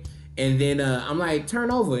saying? And then I'm like,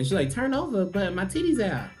 turn over, and she's like, turn over, but my titties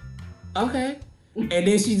out. Okay. And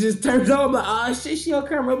then she just turns over, like, oh shit, she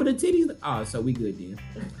okay, I'm rubbing the titties. Oh, so we good then.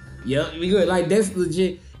 Yep, we good. Like that's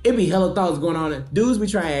legit. It be hella thoughts going on. Dudes be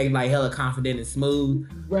trying to act like hella confident and smooth.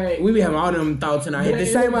 Right. We be having all them thoughts in our head. The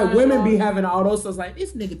same way women be having all those thoughts like,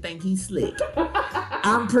 this nigga think he's slick.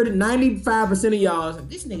 I'm pretty 95% of y'all,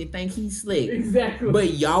 this nigga think he's slick. Exactly.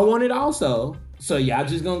 But y'all want it also. So y'all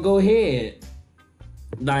just gonna go ahead.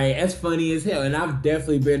 Like, that's funny as hell. And I've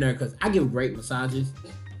definitely been there because I give great massages.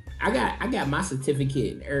 I got my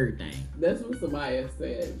certificate and everything. That's what Samaya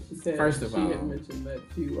said. She said First of she all, had mentioned that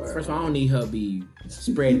you were. First of all, I don't need her be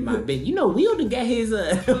spreading my bit. You know, Will done got his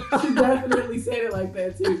She definitely said it like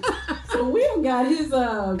that too. So Will got his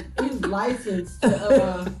license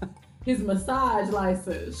to his massage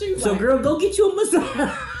license. She was so like, girl, go get you a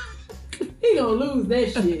massage. he gonna lose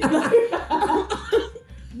that shit.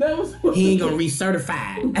 That was He ain't gonna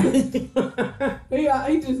recertify.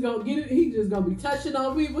 he just gonna get it. He just gonna be touching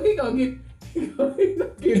on people. He gonna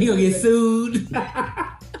get sued.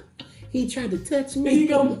 He tried to touch me. He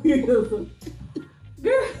gonna be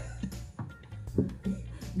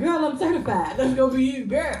girl, I'm certified. That's gonna be you,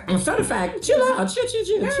 girl. I'm certified. Chill out. Chill.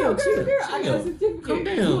 Girl, I got a certificate. Calm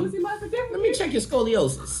down. You wanna see my certificate? Let me check your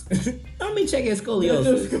scoliosis. Let me check your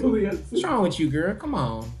scoliosis. What's See, wrong with you, girl? Come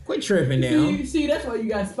on. Quit tripping now. that's why you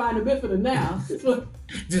got spinal bifida now.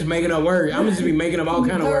 Just making up words. I'm just be making up all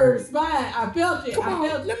kind of words. Spine. I felt it. Come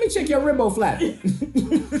on. Let me check your riboflavin.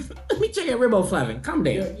 Let me check your riboflavin. Calm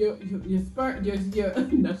down. Your sperm,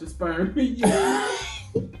 not your sperm.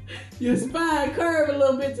 Your spine curve a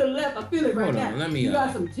little bit to the left. I feel it right now. Let me. You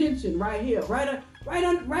got some tension right here, right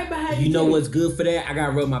behind. You know what's good for that? I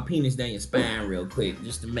gotta rub my penis down your spine real quick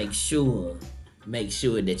just to make sure. make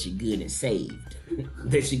sure that you're good and saved.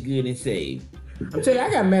 That you're good and saved. I'm telling you,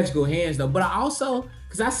 I got magical hands though, but I also,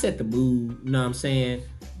 cause I set the mood, you know what I'm saying?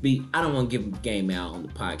 I don't want to give the game out on the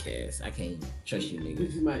podcast. I can't trust you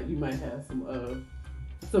niggas. You might have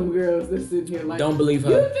some girls that sit here like, don't believe her.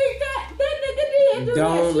 You think that nigga did?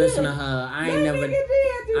 Don't listen to her. I ain't never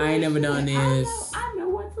done this. I know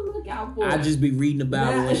what to look out for. I just be reading the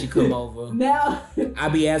Bible when she come over. Now I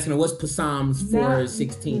be asking her, what's Psalms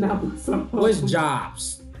 4:16? What's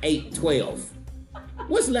Jobs 8:12?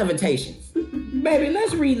 What's Levitations? Baby,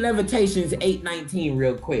 let's read Levitations 8:19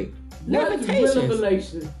 real quick.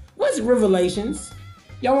 Levitations. What's Revelations?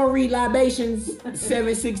 Y'all want to read Libations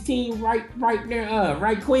 7:16 right there,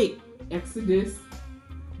 right quick. Exodus.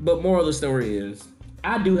 But moral of the story is,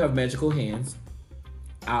 I do have magical hands.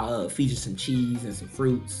 I'll feed you some cheese and some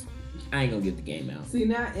fruits. I ain't gonna get the game out. See,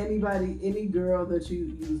 not any girl that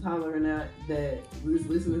you was hollering at that was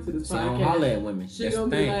listening to this podcast. I don't holler at women. She gonna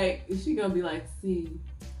be like, see,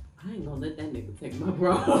 I ain't gonna let that nigga take my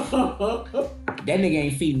bra. That nigga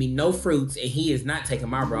ain't feeding me no fruits, and he is not taking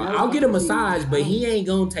my bra. I'll get a massage, but he ain't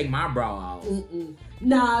gonna take my bra off.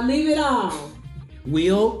 Nah, leave it on.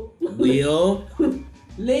 Will.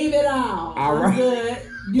 Leave it on. All right.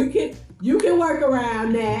 Good. You can work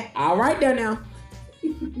around that. All right there now.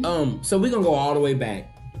 So we're gonna go all the way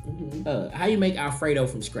back. How you make Alfredo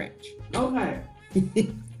from scratch? Okay.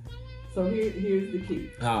 So here's the key.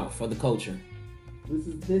 Oh, for the culture.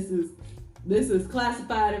 This is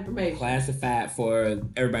classified information. Classified for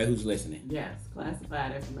everybody who's listening. Yes,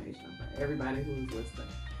 classified information for everybody who's listening.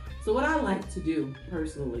 So what I like to do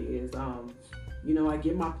personally is, I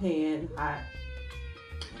get my pan hot,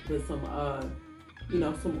 I put some,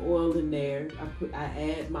 some oil in there. I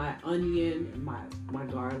add my onion and my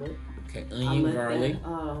garlic. Okay, onion, garlic.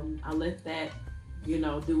 I let that,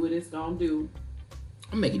 do what it's gonna do.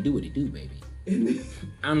 I'm make it do what it do, baby.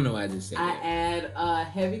 I don't know why I just said that. I add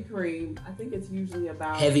heavy cream. I think it's usually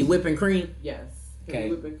about... Heavy whipping cream? Yes.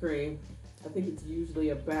 Heavy whipping cream. I think it's usually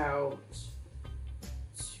about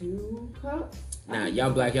 2 cups. Nah,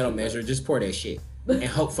 y'all black, y'all don't measure. Just pour that shit. And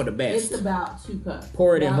hope for the best. It's about 2 cups.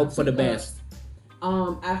 Pour it and hope for the best.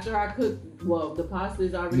 After I cook, the pasta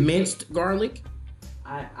is already minced cooked. Garlic?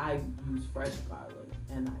 I use fresh garlic.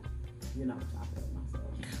 And I, chop it up myself.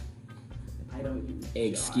 I don't use.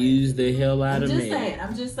 Excuse the hell out of me.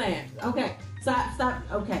 I'm just saying. Okay, stop.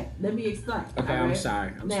 Okay, let me explain. Okay, right? I'm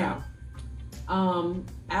sorry. Now,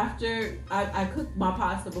 after I cook my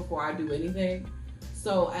pasta before I do anything,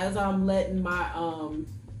 so as I'm letting my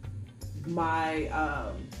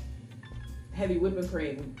heavy whipping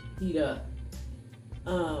cream heat up,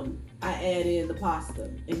 I add in the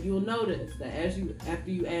pasta, and you'll notice that after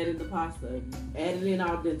you add in the pasta, add it in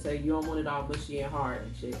al dente. You don't want it all mushy and hard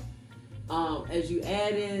and shit. As you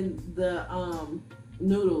add in the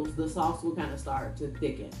noodles, the sauce will kind of start to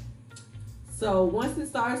thicken. So once it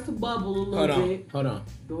starts to bubble a little bit, hold on.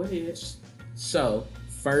 Go ahead. So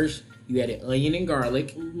first you added onion and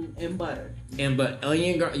garlic, and butter.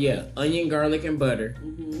 Onion, garlic, and butter,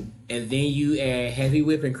 and then you add heavy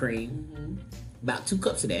whipping cream. About 2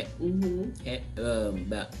 cups of that.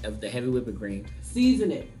 About of the heavy whipping cream.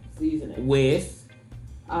 Season it with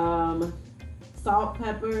salt,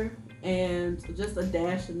 pepper, and just a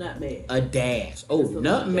dash of nutmeg. A dash. Oh,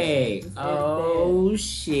 nutmeg. Oh,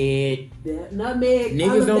 shit. That nutmeg.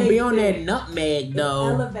 Niggas don't be on that nutmeg, though.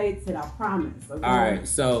 It elevates it, I promise. Okay? All right,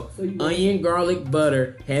 so onion, garlic,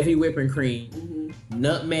 butter, heavy whipping cream,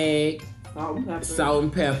 nutmeg, salt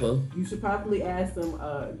and pepper. You should probably add some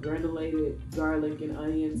granulated garlic and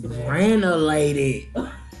onion to that. Granulated.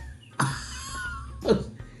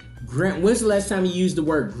 When's the last time you used the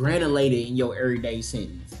word granulated in your everyday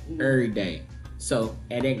sentence? Every day. So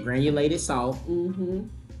add that granulated salt. Then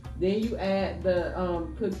you add the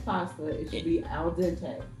cooked pasta. It should be al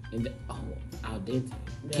dente. Al dente.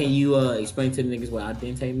 Yeah. Can you explain to the niggas what al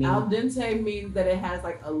dente means? Al dente means that it has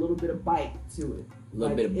like a little bit of bite to it. A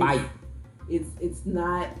little bit of bite. It's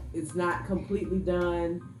not completely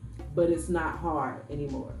done, but it's not hard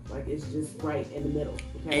anymore. Like it's just right in the middle.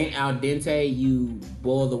 Okay. And al dente, you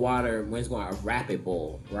boil the water when it's going a rapid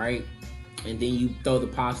boil, right? And then you throw the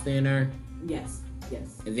pasta in there. Yes.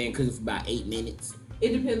 And then cook it for about 8 minutes.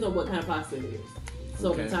 It depends on what kind of pasta it is.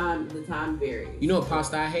 So the time varies. You know what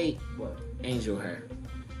pasta I hate? What? Angel hair.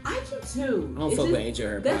 I do too. I don't fuck with angel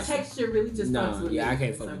hair pasta. That texture really just fucks with me. I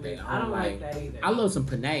can't fuck with that. I don't like that either. I love some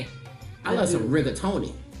penne. I love some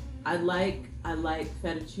rigatoni. I like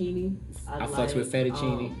fettuccine. I fucks with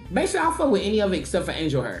fettuccine. Basically, I'll fuck with any of it except for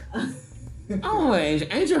angel hair. I don't know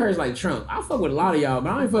angel hair is like Trump. I'll fuck with a lot of y'all, but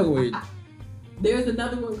I ain't fucking with. There's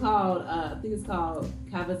another one called I think it's called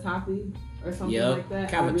cavatappi. or something like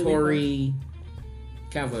that. Cavatori.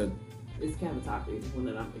 It's cavatappi is one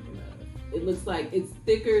that I'm thinking of. It looks like it's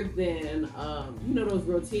thicker than you know those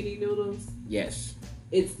rotini noodles? Yes.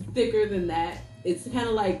 It's thicker than that. It's kind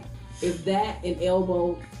of like if that and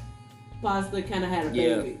elbow pasta kind of had a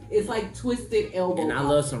baby. It's like twisted elbow. And I pasta.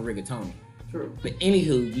 love some rigatoni. True. But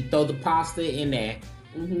anywho, you throw the pasta in that,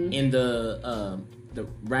 in the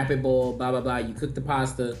rapid bowl, blah blah blah. You cook the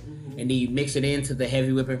pasta, and then you mix it into the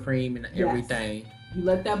heavy whipping cream and everything. You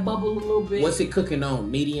let that bubble a little bit. What's it cooking on?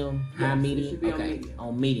 Medium, high medium. It should be okay, on medium.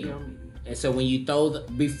 On medium. And so when you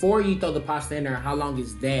before you throw the pasta in there, how long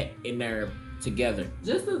is that in there together?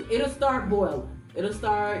 It'll start boiling. It'll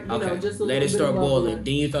start, you know, just a let little it start bit boiling.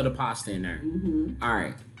 Then you throw the pasta in there. All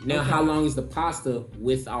right. Now, how long is the pasta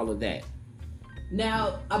with all of that?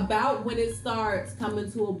 Now, about when it starts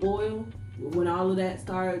coming to a boil, when all of that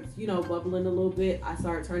starts, you know, bubbling a little bit, I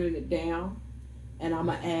start turning it down, and I'm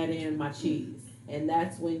gonna add in my cheese, and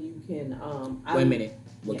that's when you can. Wait a minute.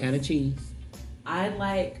 What kind of cheese? I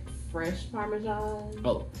like fresh Parmesan.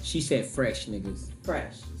 Oh, she said fresh, niggas.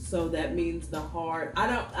 Fresh. So that means the hard.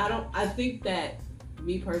 I think that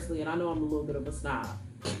me personally, and I know I'm a little bit of a snob,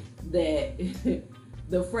 that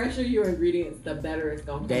the fresher your ingredients, the better it's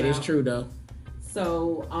gonna come That is true though.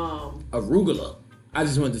 So arugula. I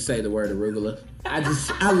just wanted to say the word arugula. I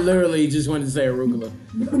literally just wanted to say arugula.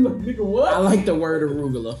 Nigga, what? I like the word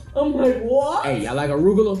arugula. I'm like, what? Hey, I like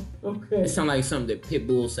arugula. Okay. It sounds like something that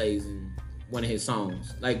Pitbull says in one of his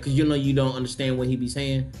songs. Like, cause you know you don't understand what he be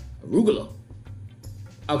saying. Arugula.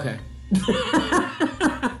 Okay.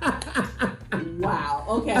 Wow.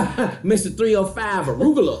 Okay. Mr. 305,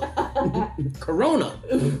 arugula. Corona.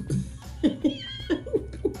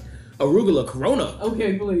 Arugula Corona.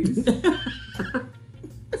 Okay, please.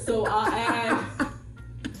 So I'll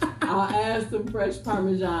add some fresh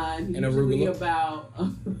Parmesan. And usually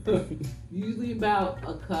arugula. Usually about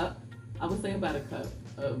a cup. I would say about a cup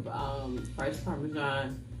of fresh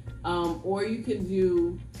Parmesan. Or you can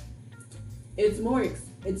do. It's more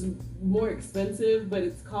expensive, but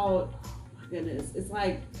it's called. Oh my goodness! It's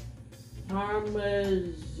like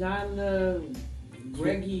Parmigiana.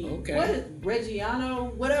 Okay. What is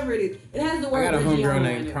Reggiano? Whatever it is. It has the word I got a Reggiano homegirl in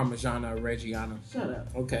named it. Parmigiana Reggiano. Shut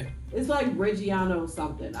up. Okay. It's like Reggiano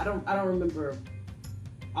something. I don't remember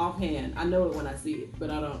offhand. I know it when I see it,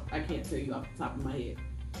 but I can't tell you off the top of my head.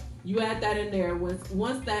 You add that in there.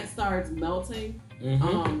 Once that starts melting,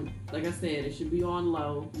 like I said, it should be on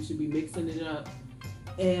low. You should be mixing it up.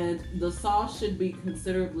 And the sauce should be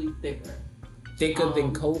considerably thicker. Thicker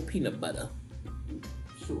than cold peanut butter.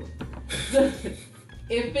 Sure.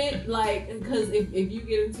 If it because if you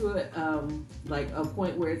get into it like a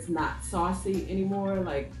point where it's not saucy anymore,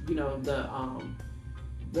 like you know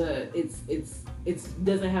it's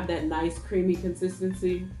doesn't have that nice creamy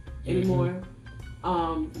consistency anymore.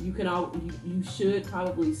 You should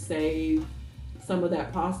probably save some of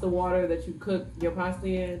that pasta water that you cook your pasta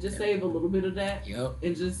in. Just save a little bit of that. Yep.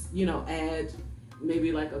 And just add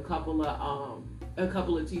maybe like a couple of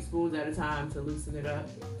teaspoons at a time to loosen it up.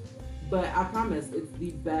 But I promise, it's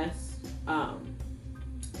the best.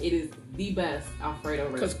 It is the best Alfredo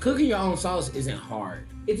recipe. Because cooking your own sauce isn't hard.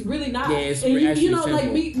 It's really not. Yeah, it's and actually you know,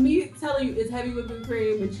 simple. like me telling you, it's heavy whipping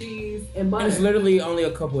cream and cheese and butter. And it's literally only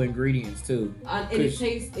a couple ingredients too. And it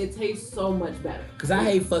tastes so much better. Because I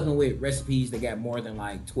hate fucking with recipes that got more than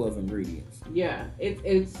like 12 ingredients. Yeah,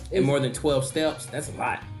 it's and more than 12 steps. That's a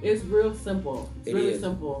lot. It's real simple. It's really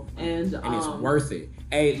simple, and it's worth it.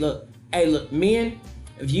 Hey, look, men.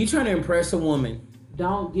 If you trying to impress a woman,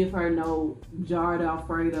 don't give her no jarred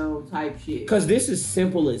Alfredo type shit. Cause this is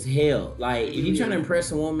simple as hell. Like if you trying to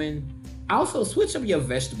impress a woman, also switch up your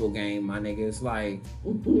vegetable game, my niggas. Like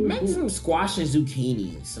make some squash and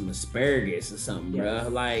zucchini, some asparagus or something,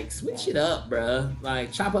 bruh. Like switch it up, bruh.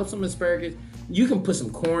 Like chop up some asparagus. You can put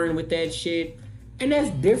some corn with that shit, and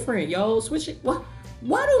that's different, yo. Switch it. What?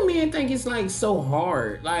 Why do men think it's like so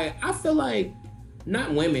hard? Like I feel like.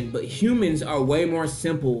 Not women, but humans are way more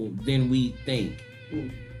simple than we think.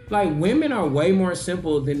 Like women are way more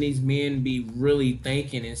simple than these men be really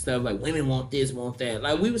thinking and stuff. Like women want this, want that.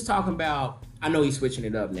 Like we was talking about. I know he's switching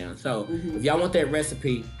it up now. So if y'all want that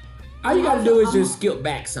recipe, all you gotta do is just skip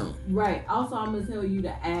back some. Right. Also, I'm gonna tell you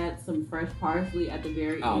to add some fresh parsley at the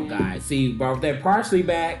very end. Oh God, see, brought that parsley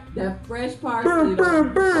back. That fresh parsley.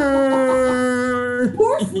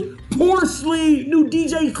 Parsley, new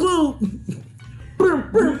DJ Clue.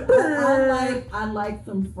 I like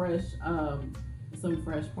some fresh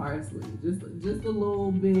parsley, just a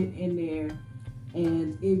little bit in there,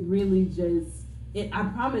 and it really I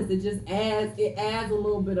promise it adds a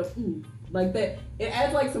little bit of like that. It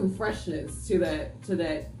adds like some freshness to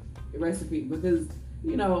that recipe because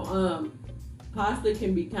pasta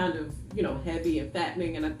can be kind of heavy and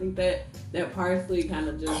fattening, and I think that parsley kind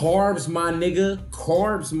of just carbs, my nigga.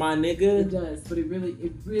 It does, but it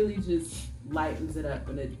really just lightens it up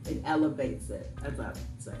and it elevates it. As I would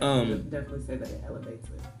say, definitely say that it elevates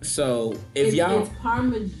it. So if y'all, it's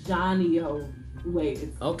Parmigiano. Wait,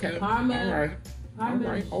 it's okay. Parmigiano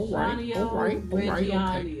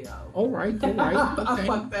Reggiano. All right. I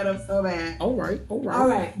fucked that up so bad. All right.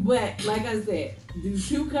 But like I said, do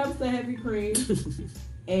 2 cups of heavy cream,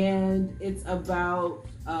 and it's about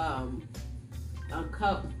a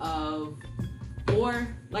cup of, or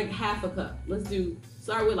like half a cup. Let's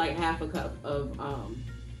start with like half a cup of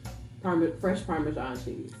fresh Parmesan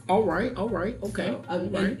cheese. All right. Okay. So,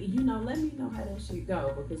 and, let me know how that shit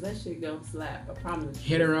go because that shit gonna slap. I promise.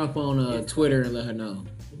 Hit her up on Twitter and let her know.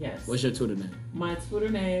 Yes. What's your Twitter name? My Twitter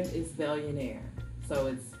name is Billionaire. So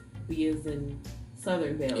it's B as in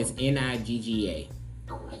Southern Belle. It's Nigga.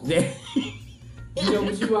 You know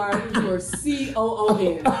what you are? You are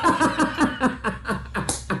COON.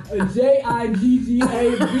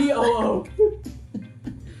 JIGGABOO.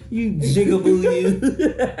 You jigaboo you.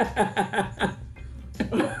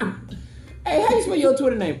 Hey, how you spell your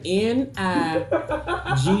Twitter name?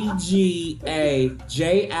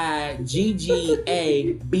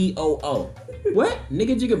 NIGGAJIGGABOO. What?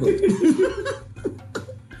 Nigga jigaboo.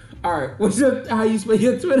 All right. How you spell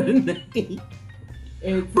your Twitter name?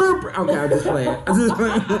 It's okay, I'm just playing.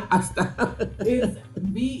 I stopped. It's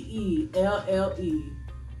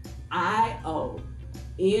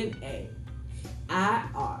BELLEIONAIRE.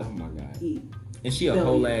 Oh my god. And she a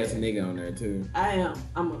whole ass nigga on there too. I am.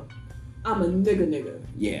 I'm a nigga.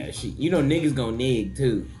 Yeah, niggas gonna nig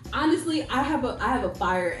too. Honestly, I have a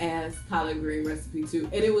fire ass collard green recipe too,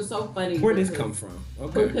 and it was so funny. Where'd this come from?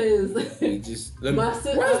 Okay. Because where's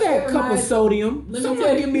that cup of sodium?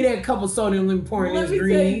 Somebody give me that cup of sodium. Let me pour in these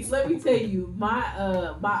greens. Let me tell you,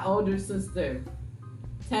 my older sister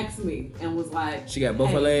texted me and was like, she got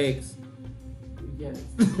both her legs. Yes.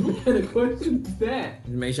 What kind of question is that?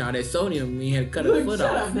 Make sure all that sodium, we had to cut her foot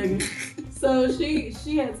off. Shut up, nigga. So she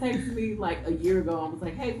had texted me like a year ago and was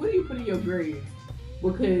like, hey, what do you put in your greens?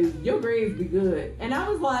 Because your greens be good. And I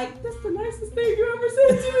was like, that's the nicest thing you ever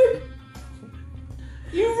said to me.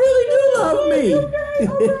 You really do love me. Okay,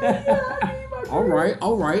 all right, yeah,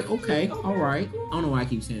 all right, okay. I don't know why I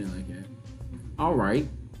keep saying it like that. All right,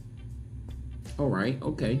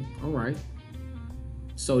 okay, all right.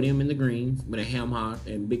 Sodium in the greens with a ham hock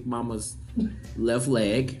and Big Mama's left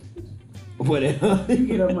leg. Whatever. You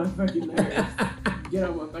get on my fucking nerves.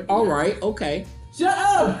 All right, okay. Shut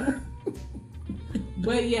up!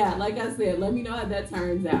 But yeah, like I said, let me know how that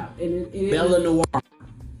turns out. And it Bella Noir.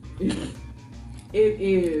 It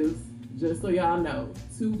is, just so y'all know,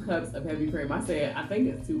 2 cups of heavy cream. I think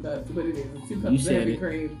it's 2 cups, but it is. It's 2 cups of heavy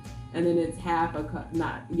cream. And then it's half a cup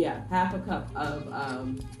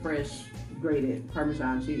of fresh grated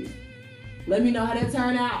Parmesan cheese. Let me know how that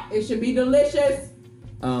turned out. It should be delicious.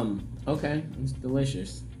 Okay, it's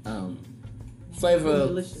delicious. Flavor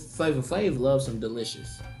Flav loves some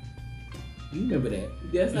delicious. You remember that?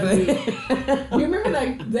 Yes, I do. You remember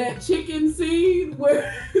that chicken scene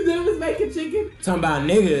where they was making chicken? Talking about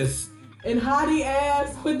niggas. And Hottie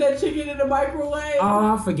ass put that chicken in the microwave.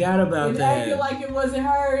 Oh, I forgot about that. And acted like it wasn't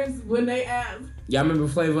hers when they asked. Y'all remember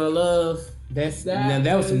Flavor of Love?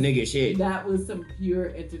 That was some nigga shit. That was some pure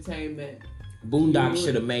entertainment. Boondock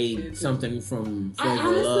should have made something from Flavor of Love. I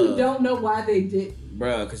honestly don't know why they didn't.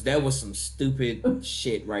 Bruh, because that was some stupid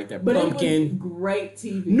shit right there. But Pumpkin. It was great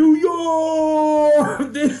TV. New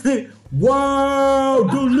York! This thing. Wow,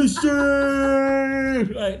 delicious!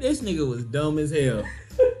 Like, this nigga was dumb as hell.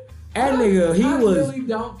 That nigga, he was. Really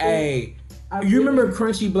don't think, you remember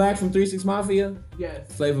Crunchy Black from 3 6 Mafia?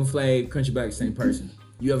 Yes. Flavor Flav, Crunchy Black, same person.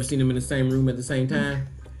 You ever seen them in the same room at the same time?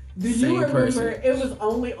 Did you remember it was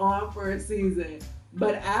only on for a season,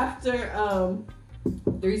 but after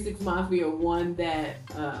 3 6 Mafia won that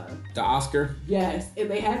the Oscar? Yes,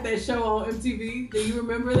 and they had that show on MTV. Do you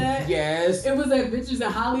remember that? Yes. It was at Bitches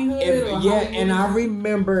in Hollywood. And I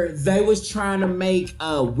remember they was trying to make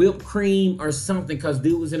whipped cream or something because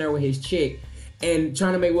dude was in there with his chick and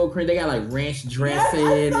trying to make whipped cream. They got like ranch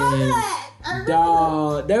dressing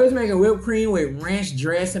they was making whipped cream with ranch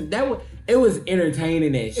dressing. It was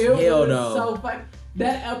entertaining as hell though. It was so fun.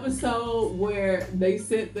 That episode where they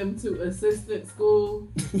sent them to assistant school,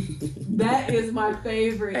 that is my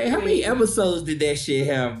favorite. Hey, how many episodes did that shit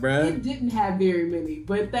have, bro? It didn't have very many,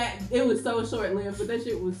 but it was so short-lived, but that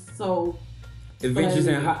shit was so Adventures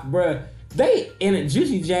in bruh. They in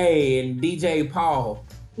Juicy J and DJ Paul,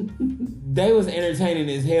 they was entertaining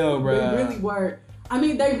as hell, bro. They really were. I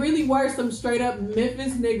mean, they really were some straight up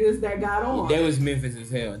Memphis niggas that got on. They was Memphis as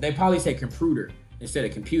hell. They probably said computer instead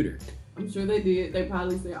of computer. I'm sure they did. They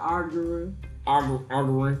probably said arguer.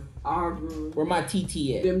 Where my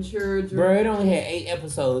TT at? Them children. Bro, it only had 8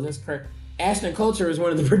 episodes. That's crazy. Ashton Kutcher is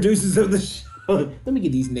one of the producers of the show. Let me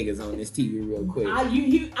get these niggas on this TV real quick.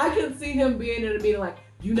 I could see him being in a meeting like,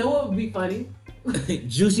 you know what would be funny?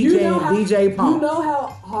 Juicy J and DJ Paul. You know how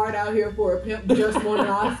hard out here for a pimp just won an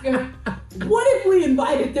Oscar? What if we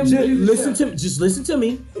invited them just to do listen to Just listen to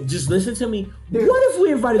me. What if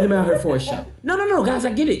we invited them out here for a show? No, guys,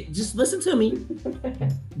 I get it. Just listen to me.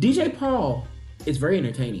 DJ Paul is very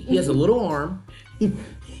entertaining. He has a little arm.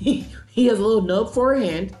 He has a little nub for a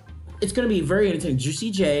hand. It's gonna be very entertaining. Juicy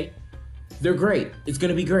J, they're great. It's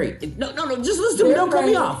gonna be great. No, just listen to me. Don't cut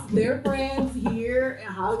me off. They're friends here in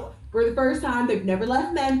Hollywood. For the first time, they've never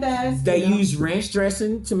left Memphis. They use ranch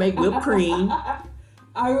dressing to make whipped cream.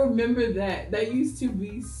 I remember that. That used to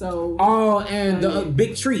be so. Oh, and the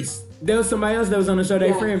Big Treese. There was somebody else that was on the show.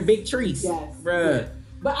 Their friend Big Treese. Yes, bruh.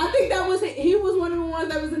 But I think he was one of the ones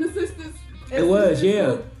that was in assistance. It was,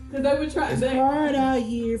 yeah. Because they would try. It's hard out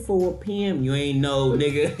here for a pimp. You ain't know,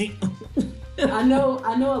 nigga. I know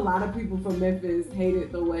a lot of people from Memphis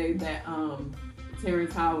hated the way that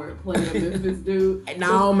Terrence Howard played a Memphis dude.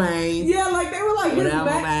 No, man. Yeah, like they were like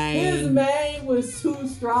his man was too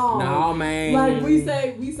strong. No, man. Like we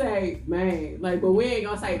say man. Like, but we ain't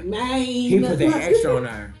gonna say man. He put that extra on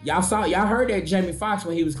there. Y'all heard that Jamie Foxx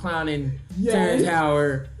when he was clowning Terrence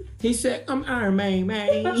Howard. He said, "I'm Iron Man,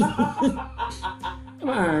 man. I'm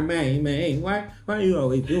Iron Man, man. Why are you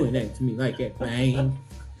always doing that to me like that, man?"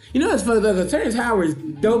 You know it's funny though, Terrence Howard's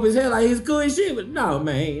dope as hell, like he's cool as shit, but no,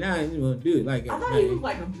 man, I ain't gonna do it like that. I thought he was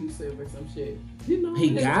like abusive or some shit. You know, he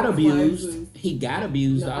got abused. He got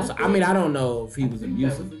abused. No, also, I mean, I don't know if he was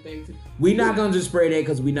abusive. That was the thing too. We not gonna just spread that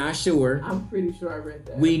because we not sure. I'm pretty sure I read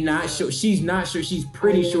that. We not sure. She's not sure. She's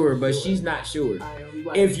pretty sure, but she's not sure.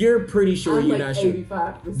 Like, if you're pretty sure, you're like not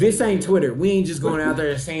sure. This ain't Twitter. We ain't just going out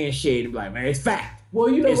there saying shit and be like, man, it's fact. Well,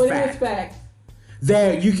 you know it's what fact. It is fact.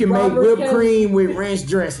 That you can make whipped cream with ranch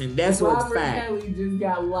dressing. That's what's fact. Robert Kelly just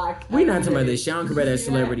got locked. We not talking about this shit. I don't care about that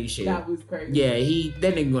celebrity shit. That was crazy. Yeah,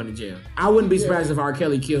 that nigga going to jail. I wouldn't be surprised if R.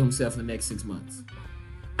 Kelly killed himself in the next 6 months.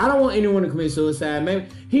 I don't want anyone to commit suicide. Maybe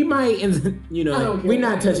he might, you know, we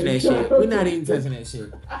not touching that shit. We not even touching that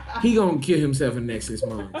shit. He gonna kill himself in the next 6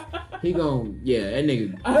 months. He gonna, that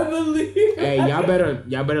nigga. I believe. Hey, y'all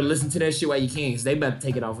better listen to that shit while you can, cause they better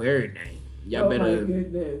take it off of everything. Y'all better. My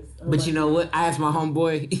goodness. But you know what? I asked my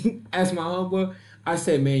homeboy. I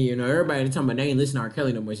said, man, you know, everybody talking about they ain't listening to R.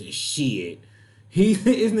 Kelly no more. Said, shit. His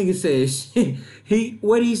nigga said, shit.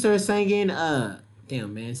 What did he start singing?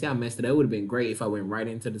 Damn, man. See, I messed it up. It would have been great if I went right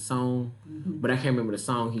into the song. Mm-hmm. But I can't remember the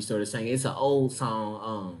song he started singing. It's an old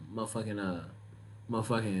song.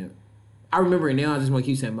 Motherfucking. I remember it now. I just want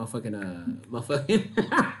to keep saying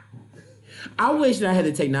motherfucking. I wish that I had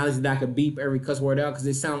the technology that I could beep every cuss word out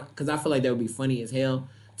because I feel like that would be funny as hell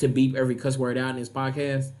to beep every cuss word out in this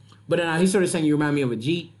podcast. But then he started saying, "You remind me of a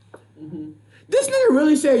Jeep." Mm-hmm. This nigga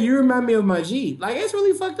really said, "You remind me of my Jeep." Like, it's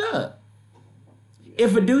really fucked up.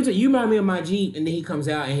 If a dude said, "You remind me of my Jeep," and then he comes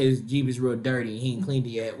out and his Jeep is real dirty and he ain't cleaned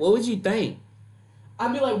it yet, what would you think?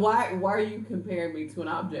 I'd be like, why are you comparing me to an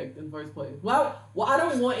object in the first place? Well, I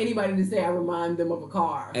don't want anybody to say I remind them of a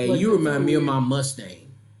car. Hey, like, you remind me of my Mustang.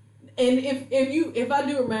 And if I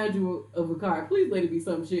do remind you of a car, please let it be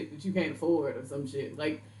some shit that you can't afford or some shit.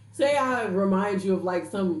 Like, say I remind you of like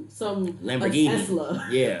some Lamborghini, Tesla.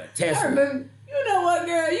 Yeah, Tesla. You know what,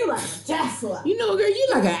 girl? You like a Tesla. You know what, girl? You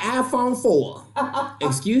like an iPhone 4.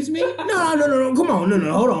 Excuse me? No. Come on.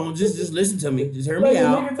 No. Hold on. Just listen to me. Just hear me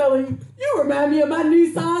out. Nigga telling you remind me of my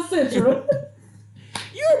Nissan Sentra.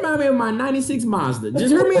 You remind me of my 96 Mazda.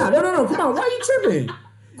 Just hear me out. No. Come on. Why are you tripping?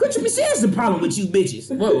 Quit you. See, that's the problem with you bitches.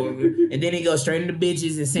 Whoa. And then he goes straight into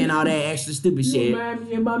bitches and saying all that extra stupid shit. You remind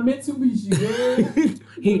me of my Mitsubishi, girl.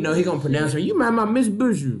 He gonna pronounce her. You remind me of my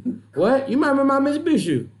Mitsubishi. What? You remind me of my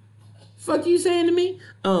Mitsubishi. Fuck you saying to me?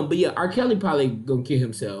 But yeah, R. Kelly probably gonna kill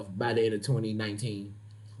himself by the end of 2019.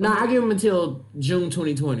 Nah, I give him until June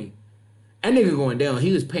 2020. That nigga going down.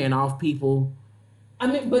 He was paying off people. I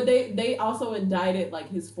mean, but they also indicted like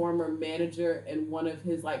his former manager and one of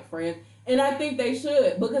his like friends. And I think they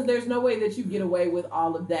should, because there's no way that you get away with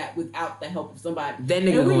all of that without the help of somebody. That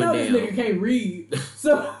nigga going down. And we know this nigga can't read.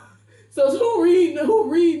 So who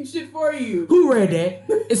reading shit for you? Who read that?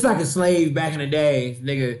 It's like a slave back in the day,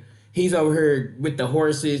 nigga. He's over here with the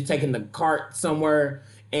horses, taking the cart somewhere,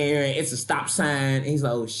 and it's a stop sign. And he's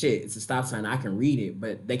like, oh, shit, it's a stop sign. I can read it,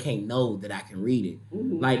 but they can't know that I can read it.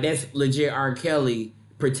 Mm-hmm. Like, that's legit R. Kelly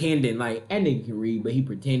pretending like that nigga can read, but he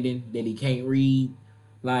pretending that he can't read.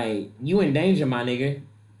 Like, you in danger, my nigga.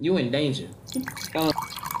 You in danger.